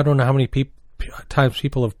like, I don't know how many times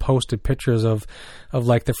people have posted pictures of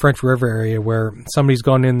like the French River area where somebody's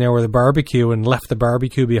gone in there with a barbecue and left the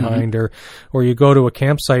barbecue behind, or you go to a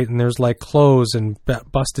campsite and there's like clothes and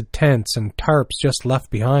busted tents and tarps just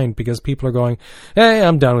left behind because people are going, hey,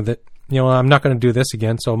 I'm done with it. I'm not going to do this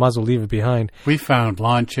again, so I might as well leave it behind. We found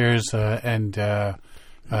lawn chairs and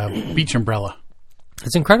beach umbrella.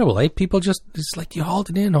 It's incredible, eh? People it's like, you hauled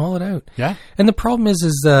it in, haul it out. Yeah. And the problem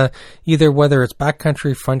is either whether it's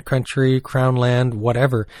backcountry, front country, Crown Land,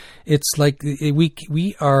 whatever, it's like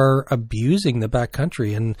we are abusing the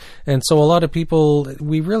backcountry. And so a lot of people,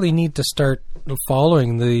 we really need to start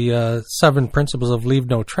following the 7 principles of leave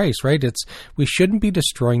no trace, right? We shouldn't be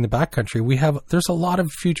destroying the backcountry. There's a lot of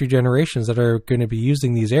future generations that are going to be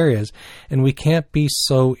using these areas, and we can't be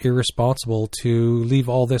so irresponsible to leave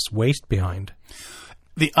all this waste behind.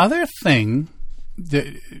 The other thing,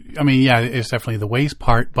 it's definitely the waste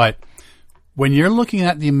part, but when you're looking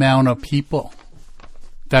at the amount of people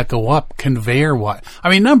that go up, conveyor what?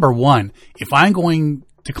 Number one, if I'm going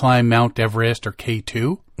to climb Mount Everest or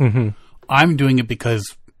K2, I'm doing it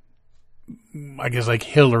because I guess like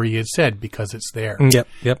Hillary had said, because it's there.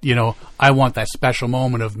 Yep. You know, I want that special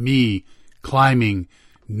moment of me climbing,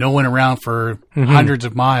 no one around for hundreds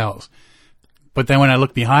of miles. But then when I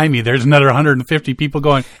look behind me, there's another 150 people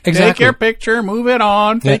going, take your picture, move it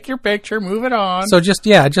on. Take your picture, move it on. So just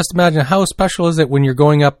imagine how special is it when you're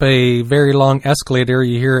going up a very long escalator,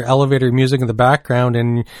 you hear elevator music in the background,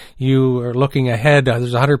 and you are looking ahead.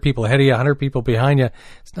 There's 100 people ahead of you, 100 people behind you.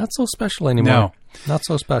 It's not so special anymore. No. Not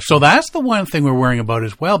so special. So that's the one thing we're worrying about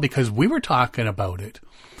as well, because we were talking about it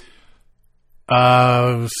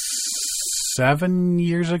 7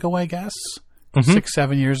 years ago, I guess.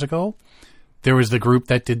 6-7 years ago. There was the group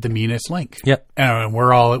that did the meanest link. Yep. And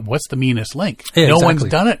we're all, what's the meanest link? Yeah, no exactly. one's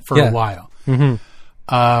done it for a while. And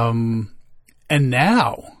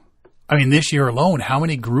now, I mean, this year alone, how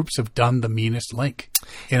many groups have done the meanest link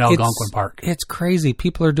in Algonquin Park? It's crazy.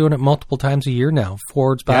 People are doing it multiple times a year now,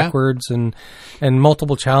 forwards, backwards, and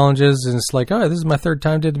multiple challenges. And it's like, oh, this is my third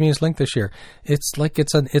time did the meanest link this year. It's like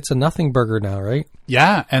it's a nothing burger now, right?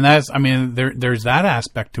 Yeah, and there's that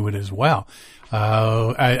aspect to it as well.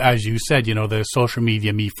 As you said, you know, the social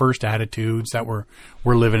media me first attitudes that we're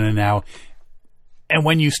living in now. And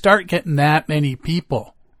when you start getting that many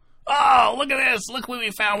people, oh, look at this, look what we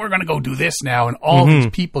found, we're going to go do this now. And all these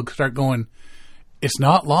people start going, it's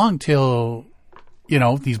not long till, you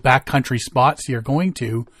know, these backcountry spots you're going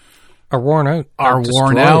to are worn out.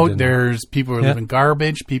 There's people are living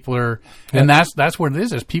garbage. People are, and that's what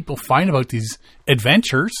it is people find about these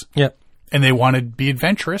adventures. Yep. And they want to be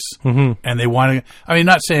adventurous, and they want to. I mean,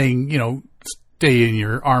 not saying, you know, stay in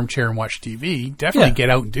your armchair and watch TV. Definitely get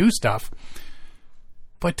out and do stuff,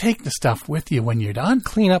 but take the stuff with you when you're done.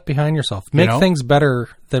 Clean up behind yourself. Make things better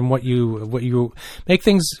than what you make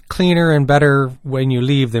things cleaner and better when you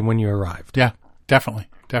leave than when you arrived. Yeah, definitely.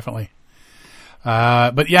 But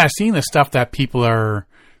yeah, seeing the stuff that people are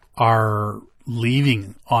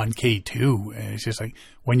leaving on K2, and it's just like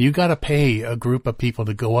when you got to pay a group of people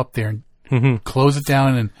to go up there and close it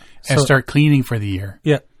down and start cleaning for the year.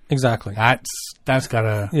 Yeah, exactly. That's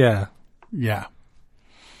gotta. Yeah.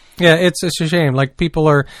 Yeah, it's a shame. Like, people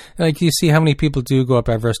are, like, you see how many people do go up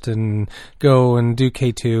Everest and go and do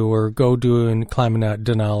K2 or go do and climb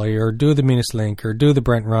Denali or do the Meanest Link or do the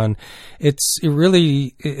Brent Run. It's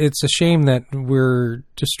a shame that we're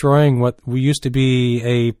destroying what we used to be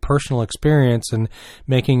a personal experience and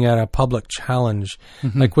making it a public challenge.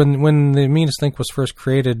 Mm-hmm. Like when the Meanest Link was first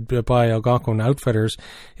created by Algonquin Outfitters,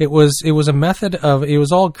 it was a method of, it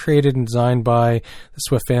was all created and designed by the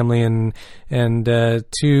Swift family and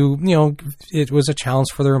to, it was a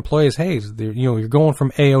challenge for their employees. Hey, you're going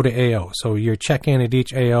from AO to AO, so you check in at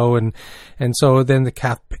each AO, and so then the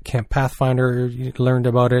Camp Pathfinder learned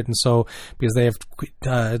about it, and so because they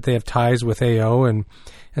have ties with AO, and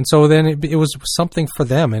so then it was something for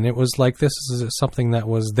them, and it was like, this is something that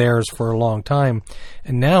was theirs for a long time,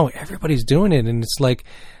 and now everybody's doing it, and it's like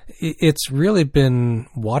it's really been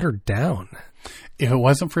watered down. If it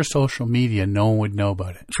wasn't for social media, no one would know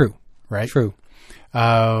about it. True. Right? True.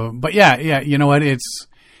 But yeah, you know what?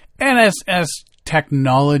 And as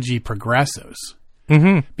technology progresses,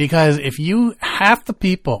 mm-hmm. because if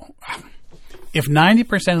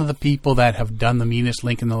 90% of the people that have done the Meanest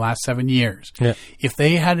Link in the last 7 years, yeah. if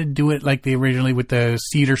they had to do it like they originally with the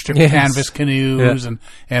cedar strip canvas canoes and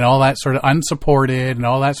all that sort of unsupported and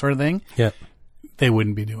all that sort of thing, they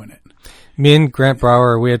wouldn't be doing it. Me and Grant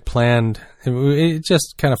Brower, we had planned, it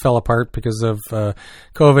just kind of fell apart because of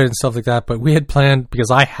COVID and stuff like that, but we had planned, because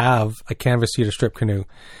I have a canvas cedar strip canoe,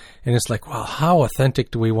 and it's like, well, how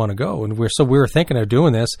authentic do we want to go? And we were thinking of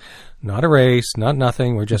doing this, not a race, not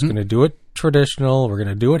nothing, we're just going to do it traditional, we're going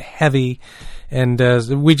to do it heavy, and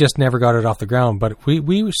we just never got it off the ground, but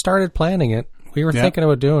we started planning it, we were thinking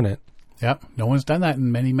about doing it. Yep, no one's done that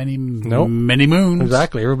in many moons.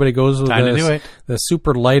 Exactly. Everybody goes with the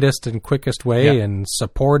super lightest and quickest way, and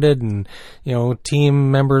supported, and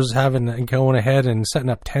team members going ahead and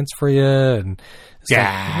setting up tents for you, and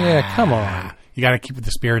come on. You got to keep with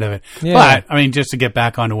the spirit of it. Yeah. But I mean, just to get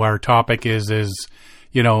back onto our topic is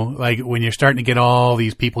like when you're starting to get all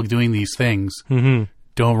these people doing these things,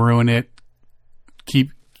 don't ruin it.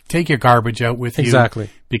 Take your garbage out with you,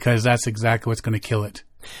 because that's exactly what's going to kill it.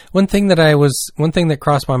 One thing that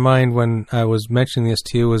crossed my mind when I was mentioning this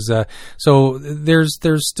to you was, so there's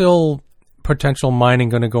still potential mining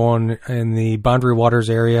going to go on in the Boundary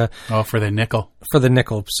Waters area. Oh, for the nickel.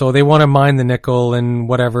 So they want to mine the nickel and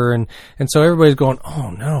whatever. And so everybody's going,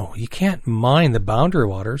 oh no, you can't mine the Boundary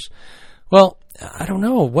Waters. Well, I don't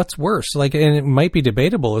know what's worse. Like, and it might be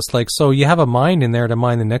debatable. It's like, so you have a mine in there to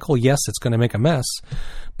mine the nickel. Yes, it's going to make a mess,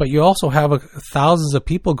 but you also have thousands of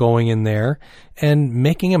people going in there and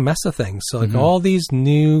making a mess of things. So like all these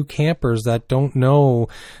new campers that don't know,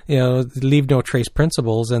 leave no trace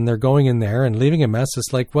principles, and they're going in there and leaving a mess.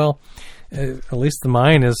 It's like, well, at least the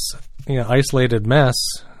mine is, isolated mess.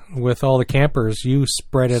 With all the campers, you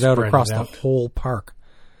spread it out across the whole park.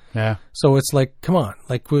 Yeah. So it's like, come on,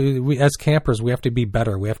 like we as campers, we have to be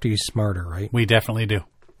better. We have to be smarter, right? We definitely do.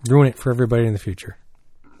 Ruin it for everybody in the future.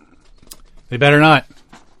 They better not.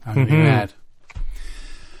 I'm going to be mad.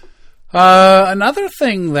 Another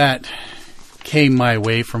thing that came my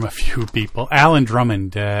way from a few people, Alan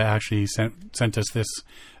Drummond actually sent us this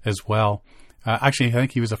as well. Actually, I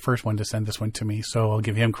think he was the first one to send this one to me, so I'll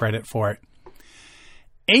give him credit for it.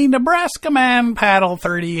 A Nebraska man paddled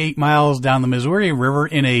 38 miles down the Missouri River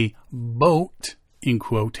in a boat, in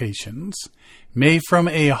quotations, made from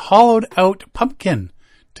a hollowed-out pumpkin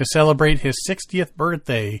to celebrate his 60th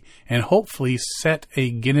birthday and hopefully set a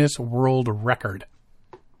Guinness World Record.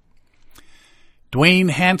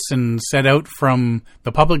 Dwayne Hansen set out from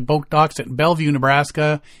the public boat docks at Bellevue,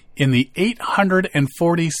 Nebraska in the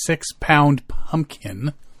 846-pound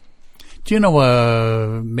pumpkin. Do you know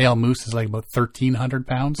a male moose is like about 1,300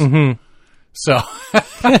 pounds? Mm-hmm. So,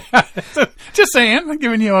 just saying, I'm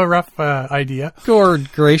giving you a rough idea.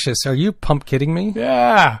 Lord gracious, are you pump kidding me?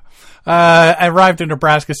 Yeah. Arrived in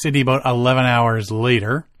Nebraska City about 11 hours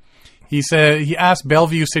later. He said he asked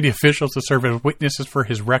Bellevue city officials to serve as witnesses for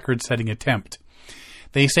his record-setting attempt.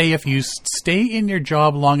 They say if you stay in your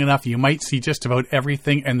job long enough, you might see just about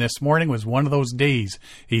everything, and this morning was one of those days,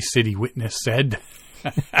 a city witness said.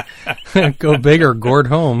 Go big or gourd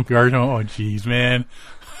home. Gourd home. Oh, jeez, man.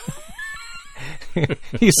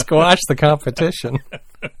 He squashed the competition.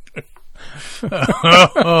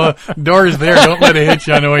 Door's there. Don't let it hit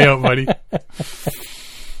you on the way out, buddy.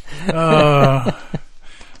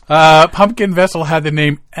 Pumpkin vessel had the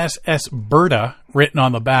name SS Berta written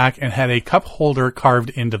on the back and had a cup holder carved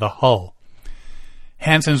into the hull.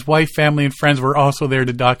 Hansen's wife, family, and friends were also there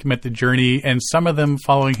to document the journey, and some of them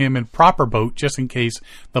following him in proper boat just in case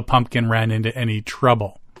the pumpkin ran into any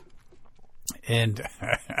trouble. And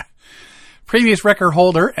previous record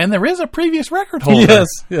holder, and there is a previous record holder.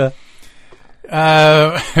 Yes, yeah.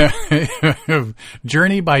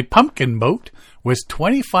 Journey by pumpkin boat was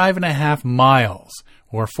 25.5 miles,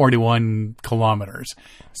 or 41 kilometers,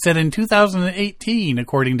 set in 2018,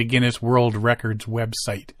 according to Guinness World Records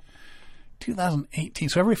website. 2018.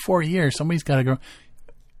 So every 4 years, somebody's got to go.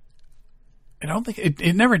 I don't think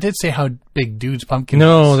it never did say how big Dude's pumpkin was.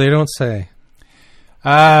 No, they don't say.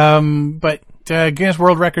 But Guinness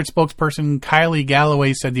World Records spokesperson Kylie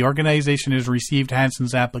Galloway said the organization has received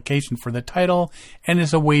Hansen's application for the title and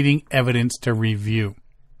is awaiting evidence to review.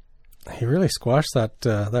 He really squashed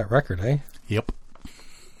that record, eh? Yep.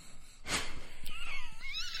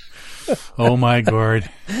 Oh my God.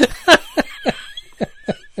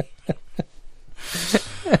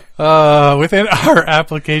 Within our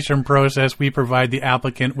application process, we provide the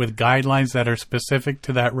applicant with guidelines that are specific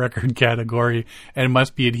to that record category and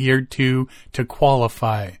must be adhered to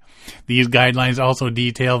qualify. These guidelines also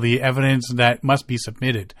detail the evidence that must be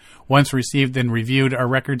submitted. Once received and reviewed, our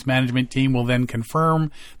records management team will then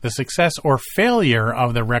confirm the success or failure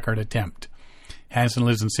of the record attempt. Hansen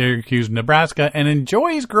lives in Syracuse, Nebraska, and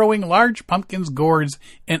enjoys growing large pumpkins, gourds,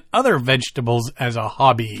 and other vegetables as a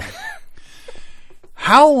hobby.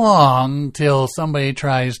 How long till somebody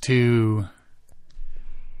tries to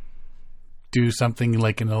do something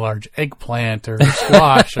like in a large eggplant or a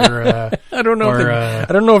squash or I don't know.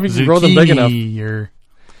 I don't know if you can grow them big enough.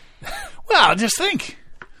 Well, just think.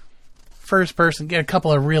 First person, get a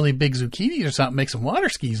couple of really big zucchinis or something, make some water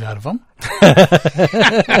skis out of them.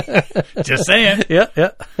 Just saying.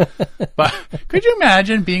 Yeah. But could you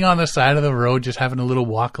imagine being on the side of the road, just having a little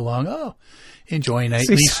walk along? Oh, enjoying a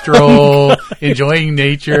nightly stroll, enjoying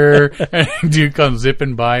nature, and dude comes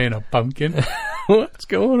zipping by in a pumpkin. What's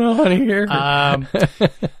going on here?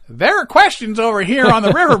 There are questions over here on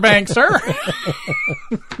the riverbank, sir.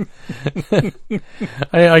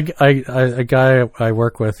 A guy I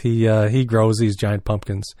work with, he grows these giant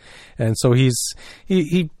pumpkins, and so he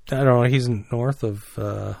I don't know, he's north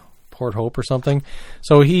of Port Hope or something.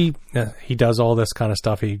 So he does all this kind of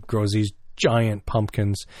stuff. He grows these giant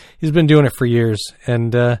pumpkins. He's been doing it for years,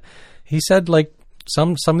 and he said like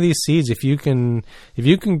some of these seeds, if you can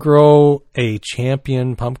grow a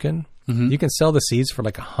champion pumpkin, you can sell the seeds for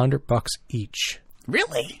like $100 each.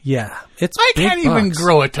 Really? Yeah, I can't even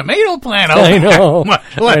grow a tomato plant. I know.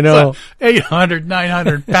 I know. 800,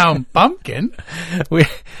 900 pound pumpkin.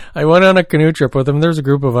 I went on a canoe trip with him. There's a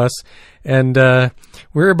group of us, and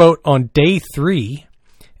we're about on day 3,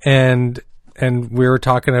 and and we were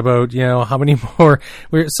talking about, how many more,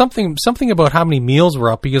 something about how many meals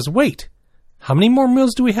were up. Because wait, how many more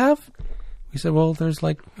meals do we have? We said, well, there's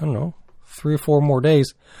I don't know, 3 or 4 more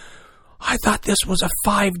days. I thought this was a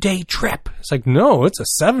 5-day trip. It's like, no, it's a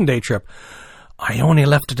 7-day trip. I only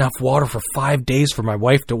left enough water for 5 days for my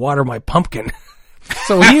wife to water my pumpkin.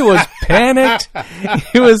 So he was panicked.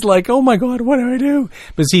 He was like, oh my God, what do I do?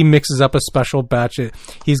 Because he mixes up a special batch.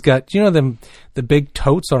 He's got, the big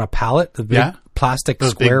totes on a pallet, the big plastic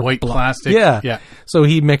those square big white plastic. Yeah. So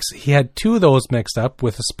he had 2 of those mixed up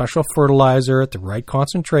with a special fertilizer at the right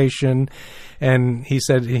concentration. And he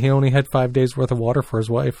said he only had 5 days worth of water for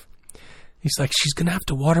his wife. He's like, she's going to have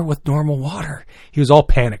to water with normal water. He was all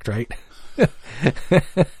panicked, right?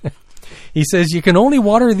 He says you can only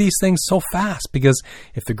water these things so fast because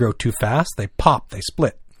if they grow too fast, they pop, they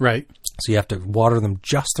split. Right. So you have to water them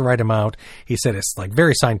just the right amount. He said it's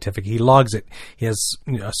very scientific. He logs it. He has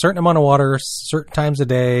a certain amount of water, certain times a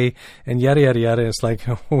day, and yada, yada, yada. It's like,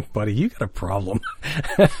 oh, buddy, you got a problem.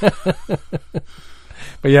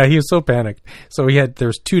 But yeah, he was so panicked. So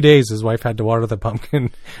there's 2 days his wife had to water the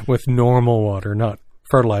pumpkin with normal water, not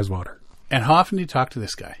fertilized water. And how often do you talk to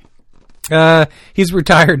this guy? He's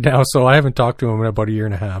retired now, so I haven't talked to him in about 1.5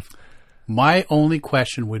 years. My only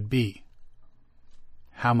question would be,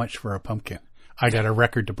 how much for a pumpkin? I got a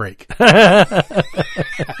record to break.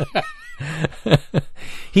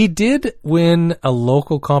 He did win a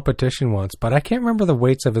local competition once, but I can't remember the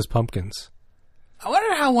weights of his pumpkins. I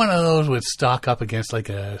wonder how one of those would stock up against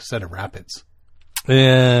a set of rapids.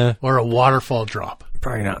 Yeah. Or a waterfall drop.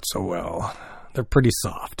 Probably not so well. They're pretty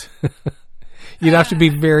soft. You'd have to be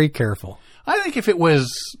very careful. I think if it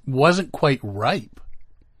wasn't quite ripe,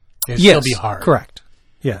 it'd still be hard. Correct.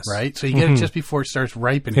 Yes. Right? So you get it just before it starts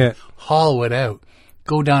ripening, hollow it out,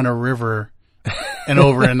 go down a river and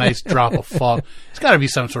over a nice drop of fog. It's got to be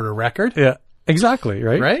some sort of record. Yeah. Exactly,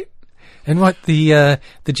 right? Right? And what the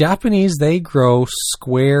Japanese, they grow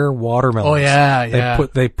square watermelons. Oh yeah.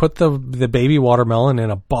 They put the baby watermelon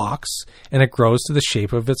in a box and it grows to the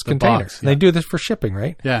shape of its container. Box, They do this for shipping,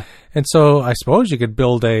 right? Yeah. And so I suppose you could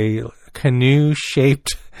build a canoe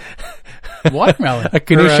shaped watermelon. A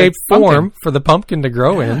canoe shaped form for the pumpkin to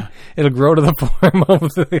grow in. It'll grow to the form of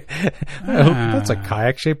the that's a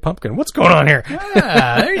kayak shaped pumpkin. What's going on here?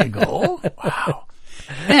 Yeah, there you go. Wow.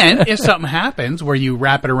 And if something happens where you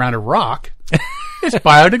wrap it around a rock, it's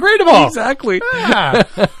biodegradable. Exactly. Yeah.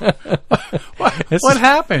 What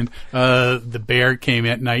happened? The bear came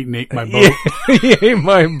at night and ate my boat. He ate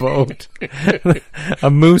my boat. A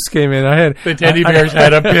moose came in. The teddy bears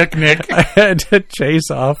had a picnic. I had to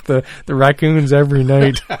chase off the raccoons every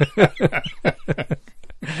night.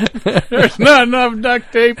 There's not enough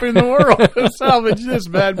duct tape in the world to salvage this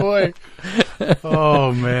bad boy.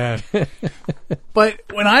 Oh, man. But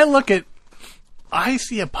when I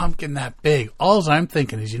see a pumpkin that big, all I'm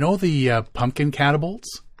thinking is, the pumpkin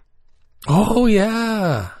catapults? Oh,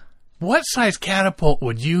 yeah. What size catapult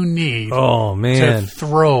would you need to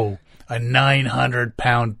throw a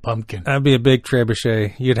 900-pound pumpkin? That'd be a big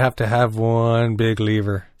trebuchet. You'd have to have one big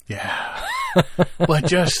lever. Yeah. But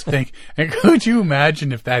just think, and could you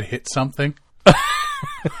imagine if that hit something?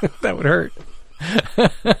 That would hurt.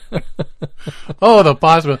 Oh, the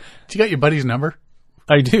possibility. Do you got your buddy's number?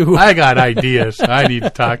 I do. I got ideas. I need to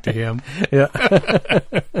talk to him. Yeah.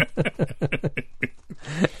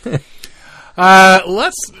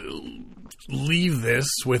 Let's leave this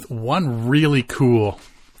with one really cool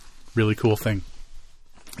thing.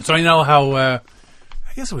 So I know how, I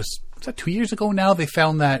guess was that 2 years ago now, they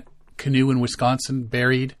found that canoe in Wisconsin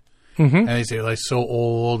buried. Mm-hmm. And they say it's so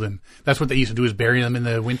old, and that's what they used to do is bury them in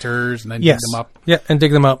the winters and then dig them up. Yeah, and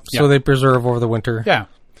dig them up so they preserve over the winter. Yeah.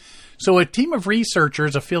 So a team of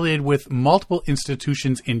researchers affiliated with multiple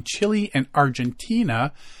institutions in Chile and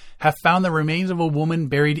Argentina have found the remains of a woman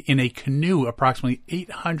buried in a canoe approximately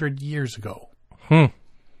 800 years ago. She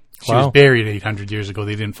was buried 800 years ago.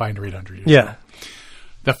 They didn't find her 800 years ago.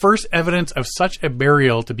 The first evidence of such a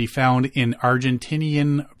burial to be found in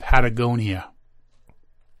Argentinian Patagonia.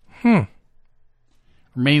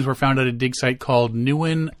 Remains were found at a dig site called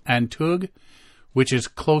Nuin Antug, which is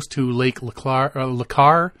close to Lake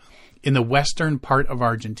Lacar in the western part of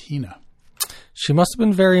Argentina. She must have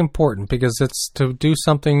been very important because it's to do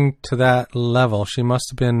something to that level. She must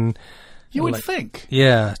have been... You would think.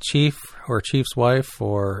 Yeah, chief or chief's wife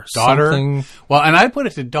or daughter. Something. Well, and I put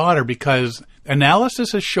it to daughter because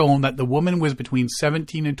analysis has shown that the woman was between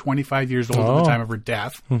 17 and 25 years old at the time of her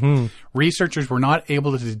death. Mm-hmm. Researchers were not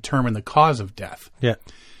able to determine the cause of death. Yeah.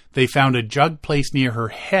 They found a jug placed near her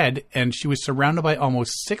head, and she was surrounded by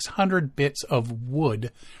almost 600 bits of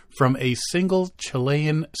wood from a single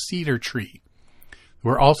Chilean cedar tree.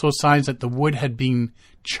 There were also signs that the wood had been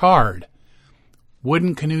charred.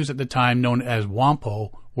 Wooden canoes at the time, known as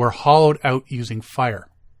wampo, were hollowed out using fire.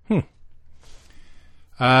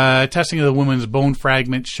 Testing of the woman's bone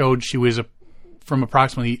fragments showed she was from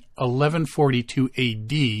approximately 1142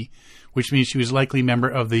 AD, which means she was likely a member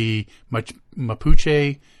of the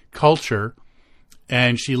Mapuche culture,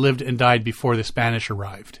 and she lived and died before the Spanish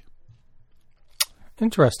arrived.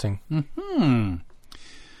 Interesting.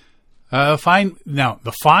 The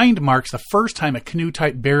find marks the first time a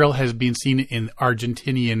canoe-type burial has been seen in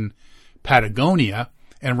Argentinian Patagonia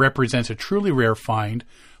and represents a truly rare find.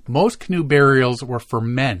 Most canoe burials were for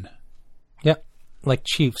men. Yep, like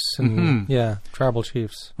chiefs and tribal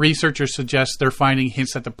chiefs. Researchers suggest their finding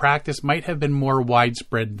hints that the practice might have been more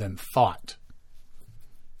widespread than thought.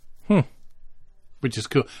 Which is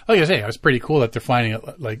cool. Like I say, it was pretty cool that they're finding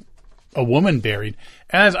like a woman buried.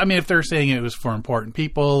 As I mean, if they're saying it was for important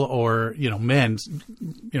people or men,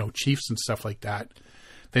 chiefs and stuff like that,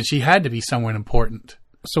 then she had to be someone important.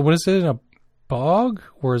 So, what is it? In a bog,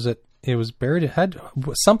 or is it? It was buried.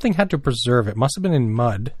 Something had to preserve it. Must have been in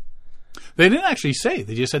mud. They didn't actually say.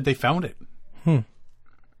 They just said they found it.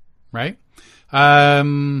 Right?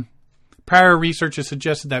 Prior research has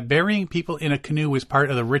suggested that burying people in a canoe was part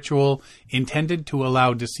of the ritual intended to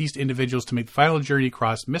allow deceased individuals to make the final journey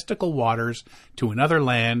across mystical waters to another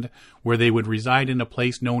land where they would reside in a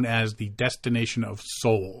place known as the destination of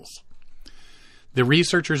souls. The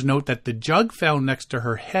researchers note that the jug found next to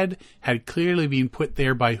her head had clearly been put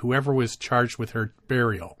there by whoever was charged with her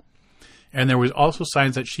burial. And there was also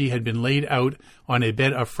signs that she had been laid out on a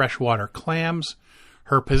bed of freshwater clams.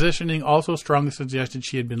 Her positioning also strongly suggested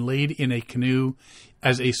she had been laid in a canoe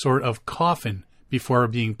as a sort of coffin before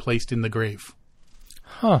being placed in the grave.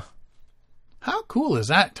 Huh. How cool is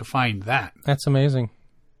that to find that? That's amazing.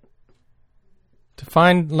 To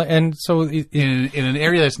find, and so in an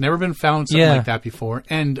area that's never been found something like that before,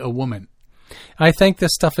 and a woman. I think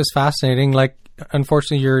this stuff is fascinating. Like,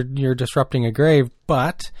 unfortunately, you're disrupting a grave,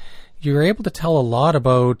 but you're able to tell a lot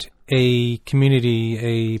about a community,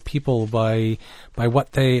 a people by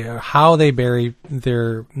how they bury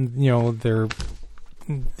their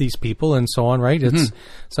these people and so on. Right? It's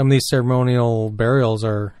some of these ceremonial burials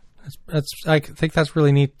are. I think that's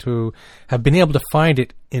really neat to have been able to find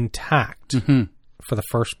it intact. For the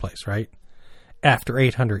first place, right? After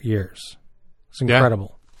 800 years. It's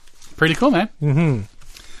incredible. Yeah. Pretty cool, man. And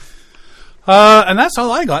that's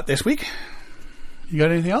all I got this week. You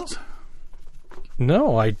got anything else?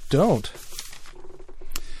 No, I don't.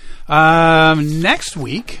 Next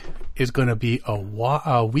week is going to be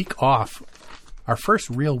a week off. Our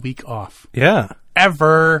first real week off. Yeah.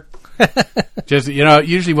 Ever. Just,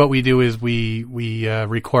 usually what we do is we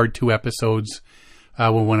record 2 episodes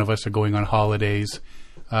when one of us are going on holidays.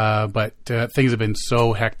 But things have been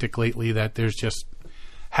so hectic lately that there's just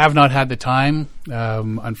have not had the time,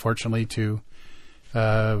 unfortunately, to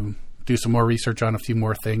do some more research on a few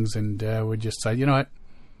more things. And we just said, you know what?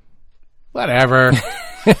 Whatever.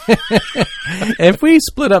 If we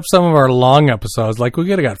split up some of our long episodes, like we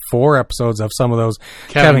could have got 4 episodes of some of those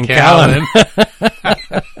Kevin Callan.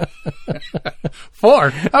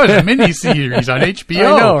 4? That was a mini-series on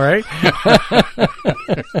HBO. I know, right?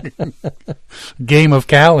 Game of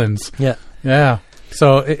Callans. Yeah. Yeah.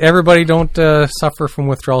 So everybody don't suffer from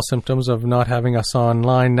withdrawal symptoms of not having us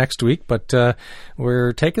online next week, but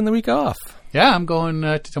we're taking the week off. Yeah, I'm going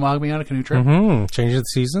to Temagami on a canoe trip. Changing the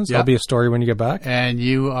seasons. Yeah. That'll be a story when you get back. And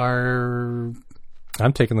you are...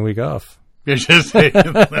 I'm taking the week off. You're just taking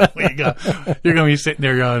the week off. You're going to be sitting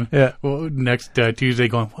there going, next Tuesday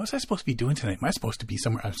going, what was I supposed to be doing tonight? Am I supposed to be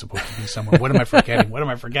somewhere? I'm supposed to be somewhere. What am I forgetting?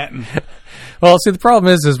 Well, see, the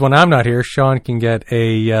problem is when I'm not here, Sean can get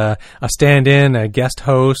a stand-in, a guest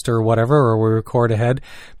host or whatever, or we record ahead.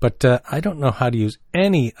 But I don't know how to use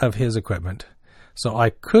any of his equipment. So I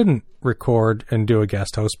couldn't record and do a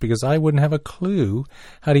guest host because I wouldn't have a clue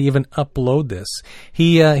how to even upload this.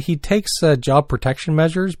 He takes job protection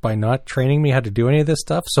measures by not training me how to do any of this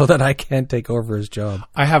stuff so that I can't take over his job.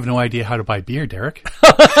 I have no idea how to buy beer, Derek.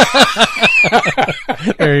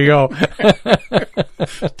 There you go.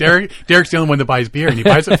 Derek's the only one that buys beer, and he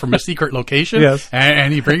buys it from a secret location. Yes.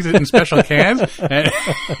 And he brings it in special cans.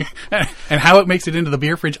 And how it makes it into the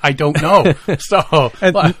beer fridge, I don't know. So,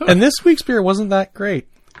 and this week's beer wasn't that great.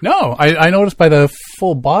 No, I noticed by the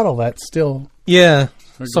full bottle that's still... Yeah.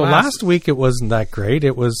 So last week it wasn't that great.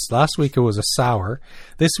 Last week it was a sour.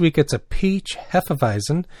 This week it's a peach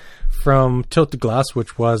Hefeweizen from Tilted Glass,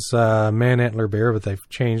 which was Man Antler Beer, but they've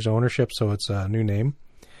changed ownership, so it's a new name.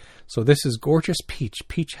 So this is Gorgeous Peach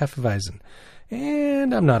Hefeweizen.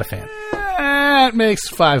 and I'm not a fan. That makes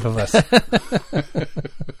 5 of us.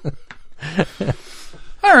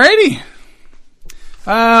 Alrighty.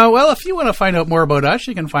 Well, if you want to find out more about us,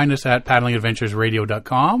 you can find us at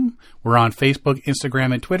paddlingadventuresradio.com. We're on Facebook,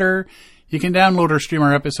 Instagram, and Twitter. You can download or stream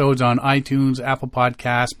our episodes on iTunes, Apple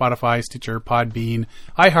Podcasts, Spotify, Stitcher, Podbean,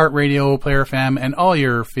 iHeartRadio, Player FM, and all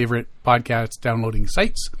your favorite podcast downloading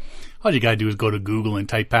sites. All you got to do is go to Google and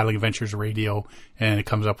type Paddling Adventures Radio, and it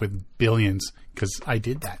comes up with billions, because I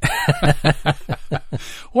did that.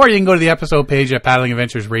 Or you can go to the episode page at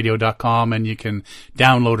paddlingadventuresradio.com, and you can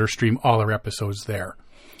download or stream all our episodes there.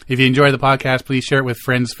 If you enjoy the podcast, please share it with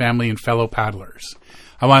friends, family, and fellow paddlers.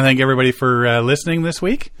 I want to thank everybody for listening this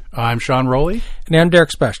week. I'm Sean Rowley. And I'm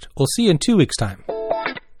Derek Specht. We'll see you in 2 weeks' time.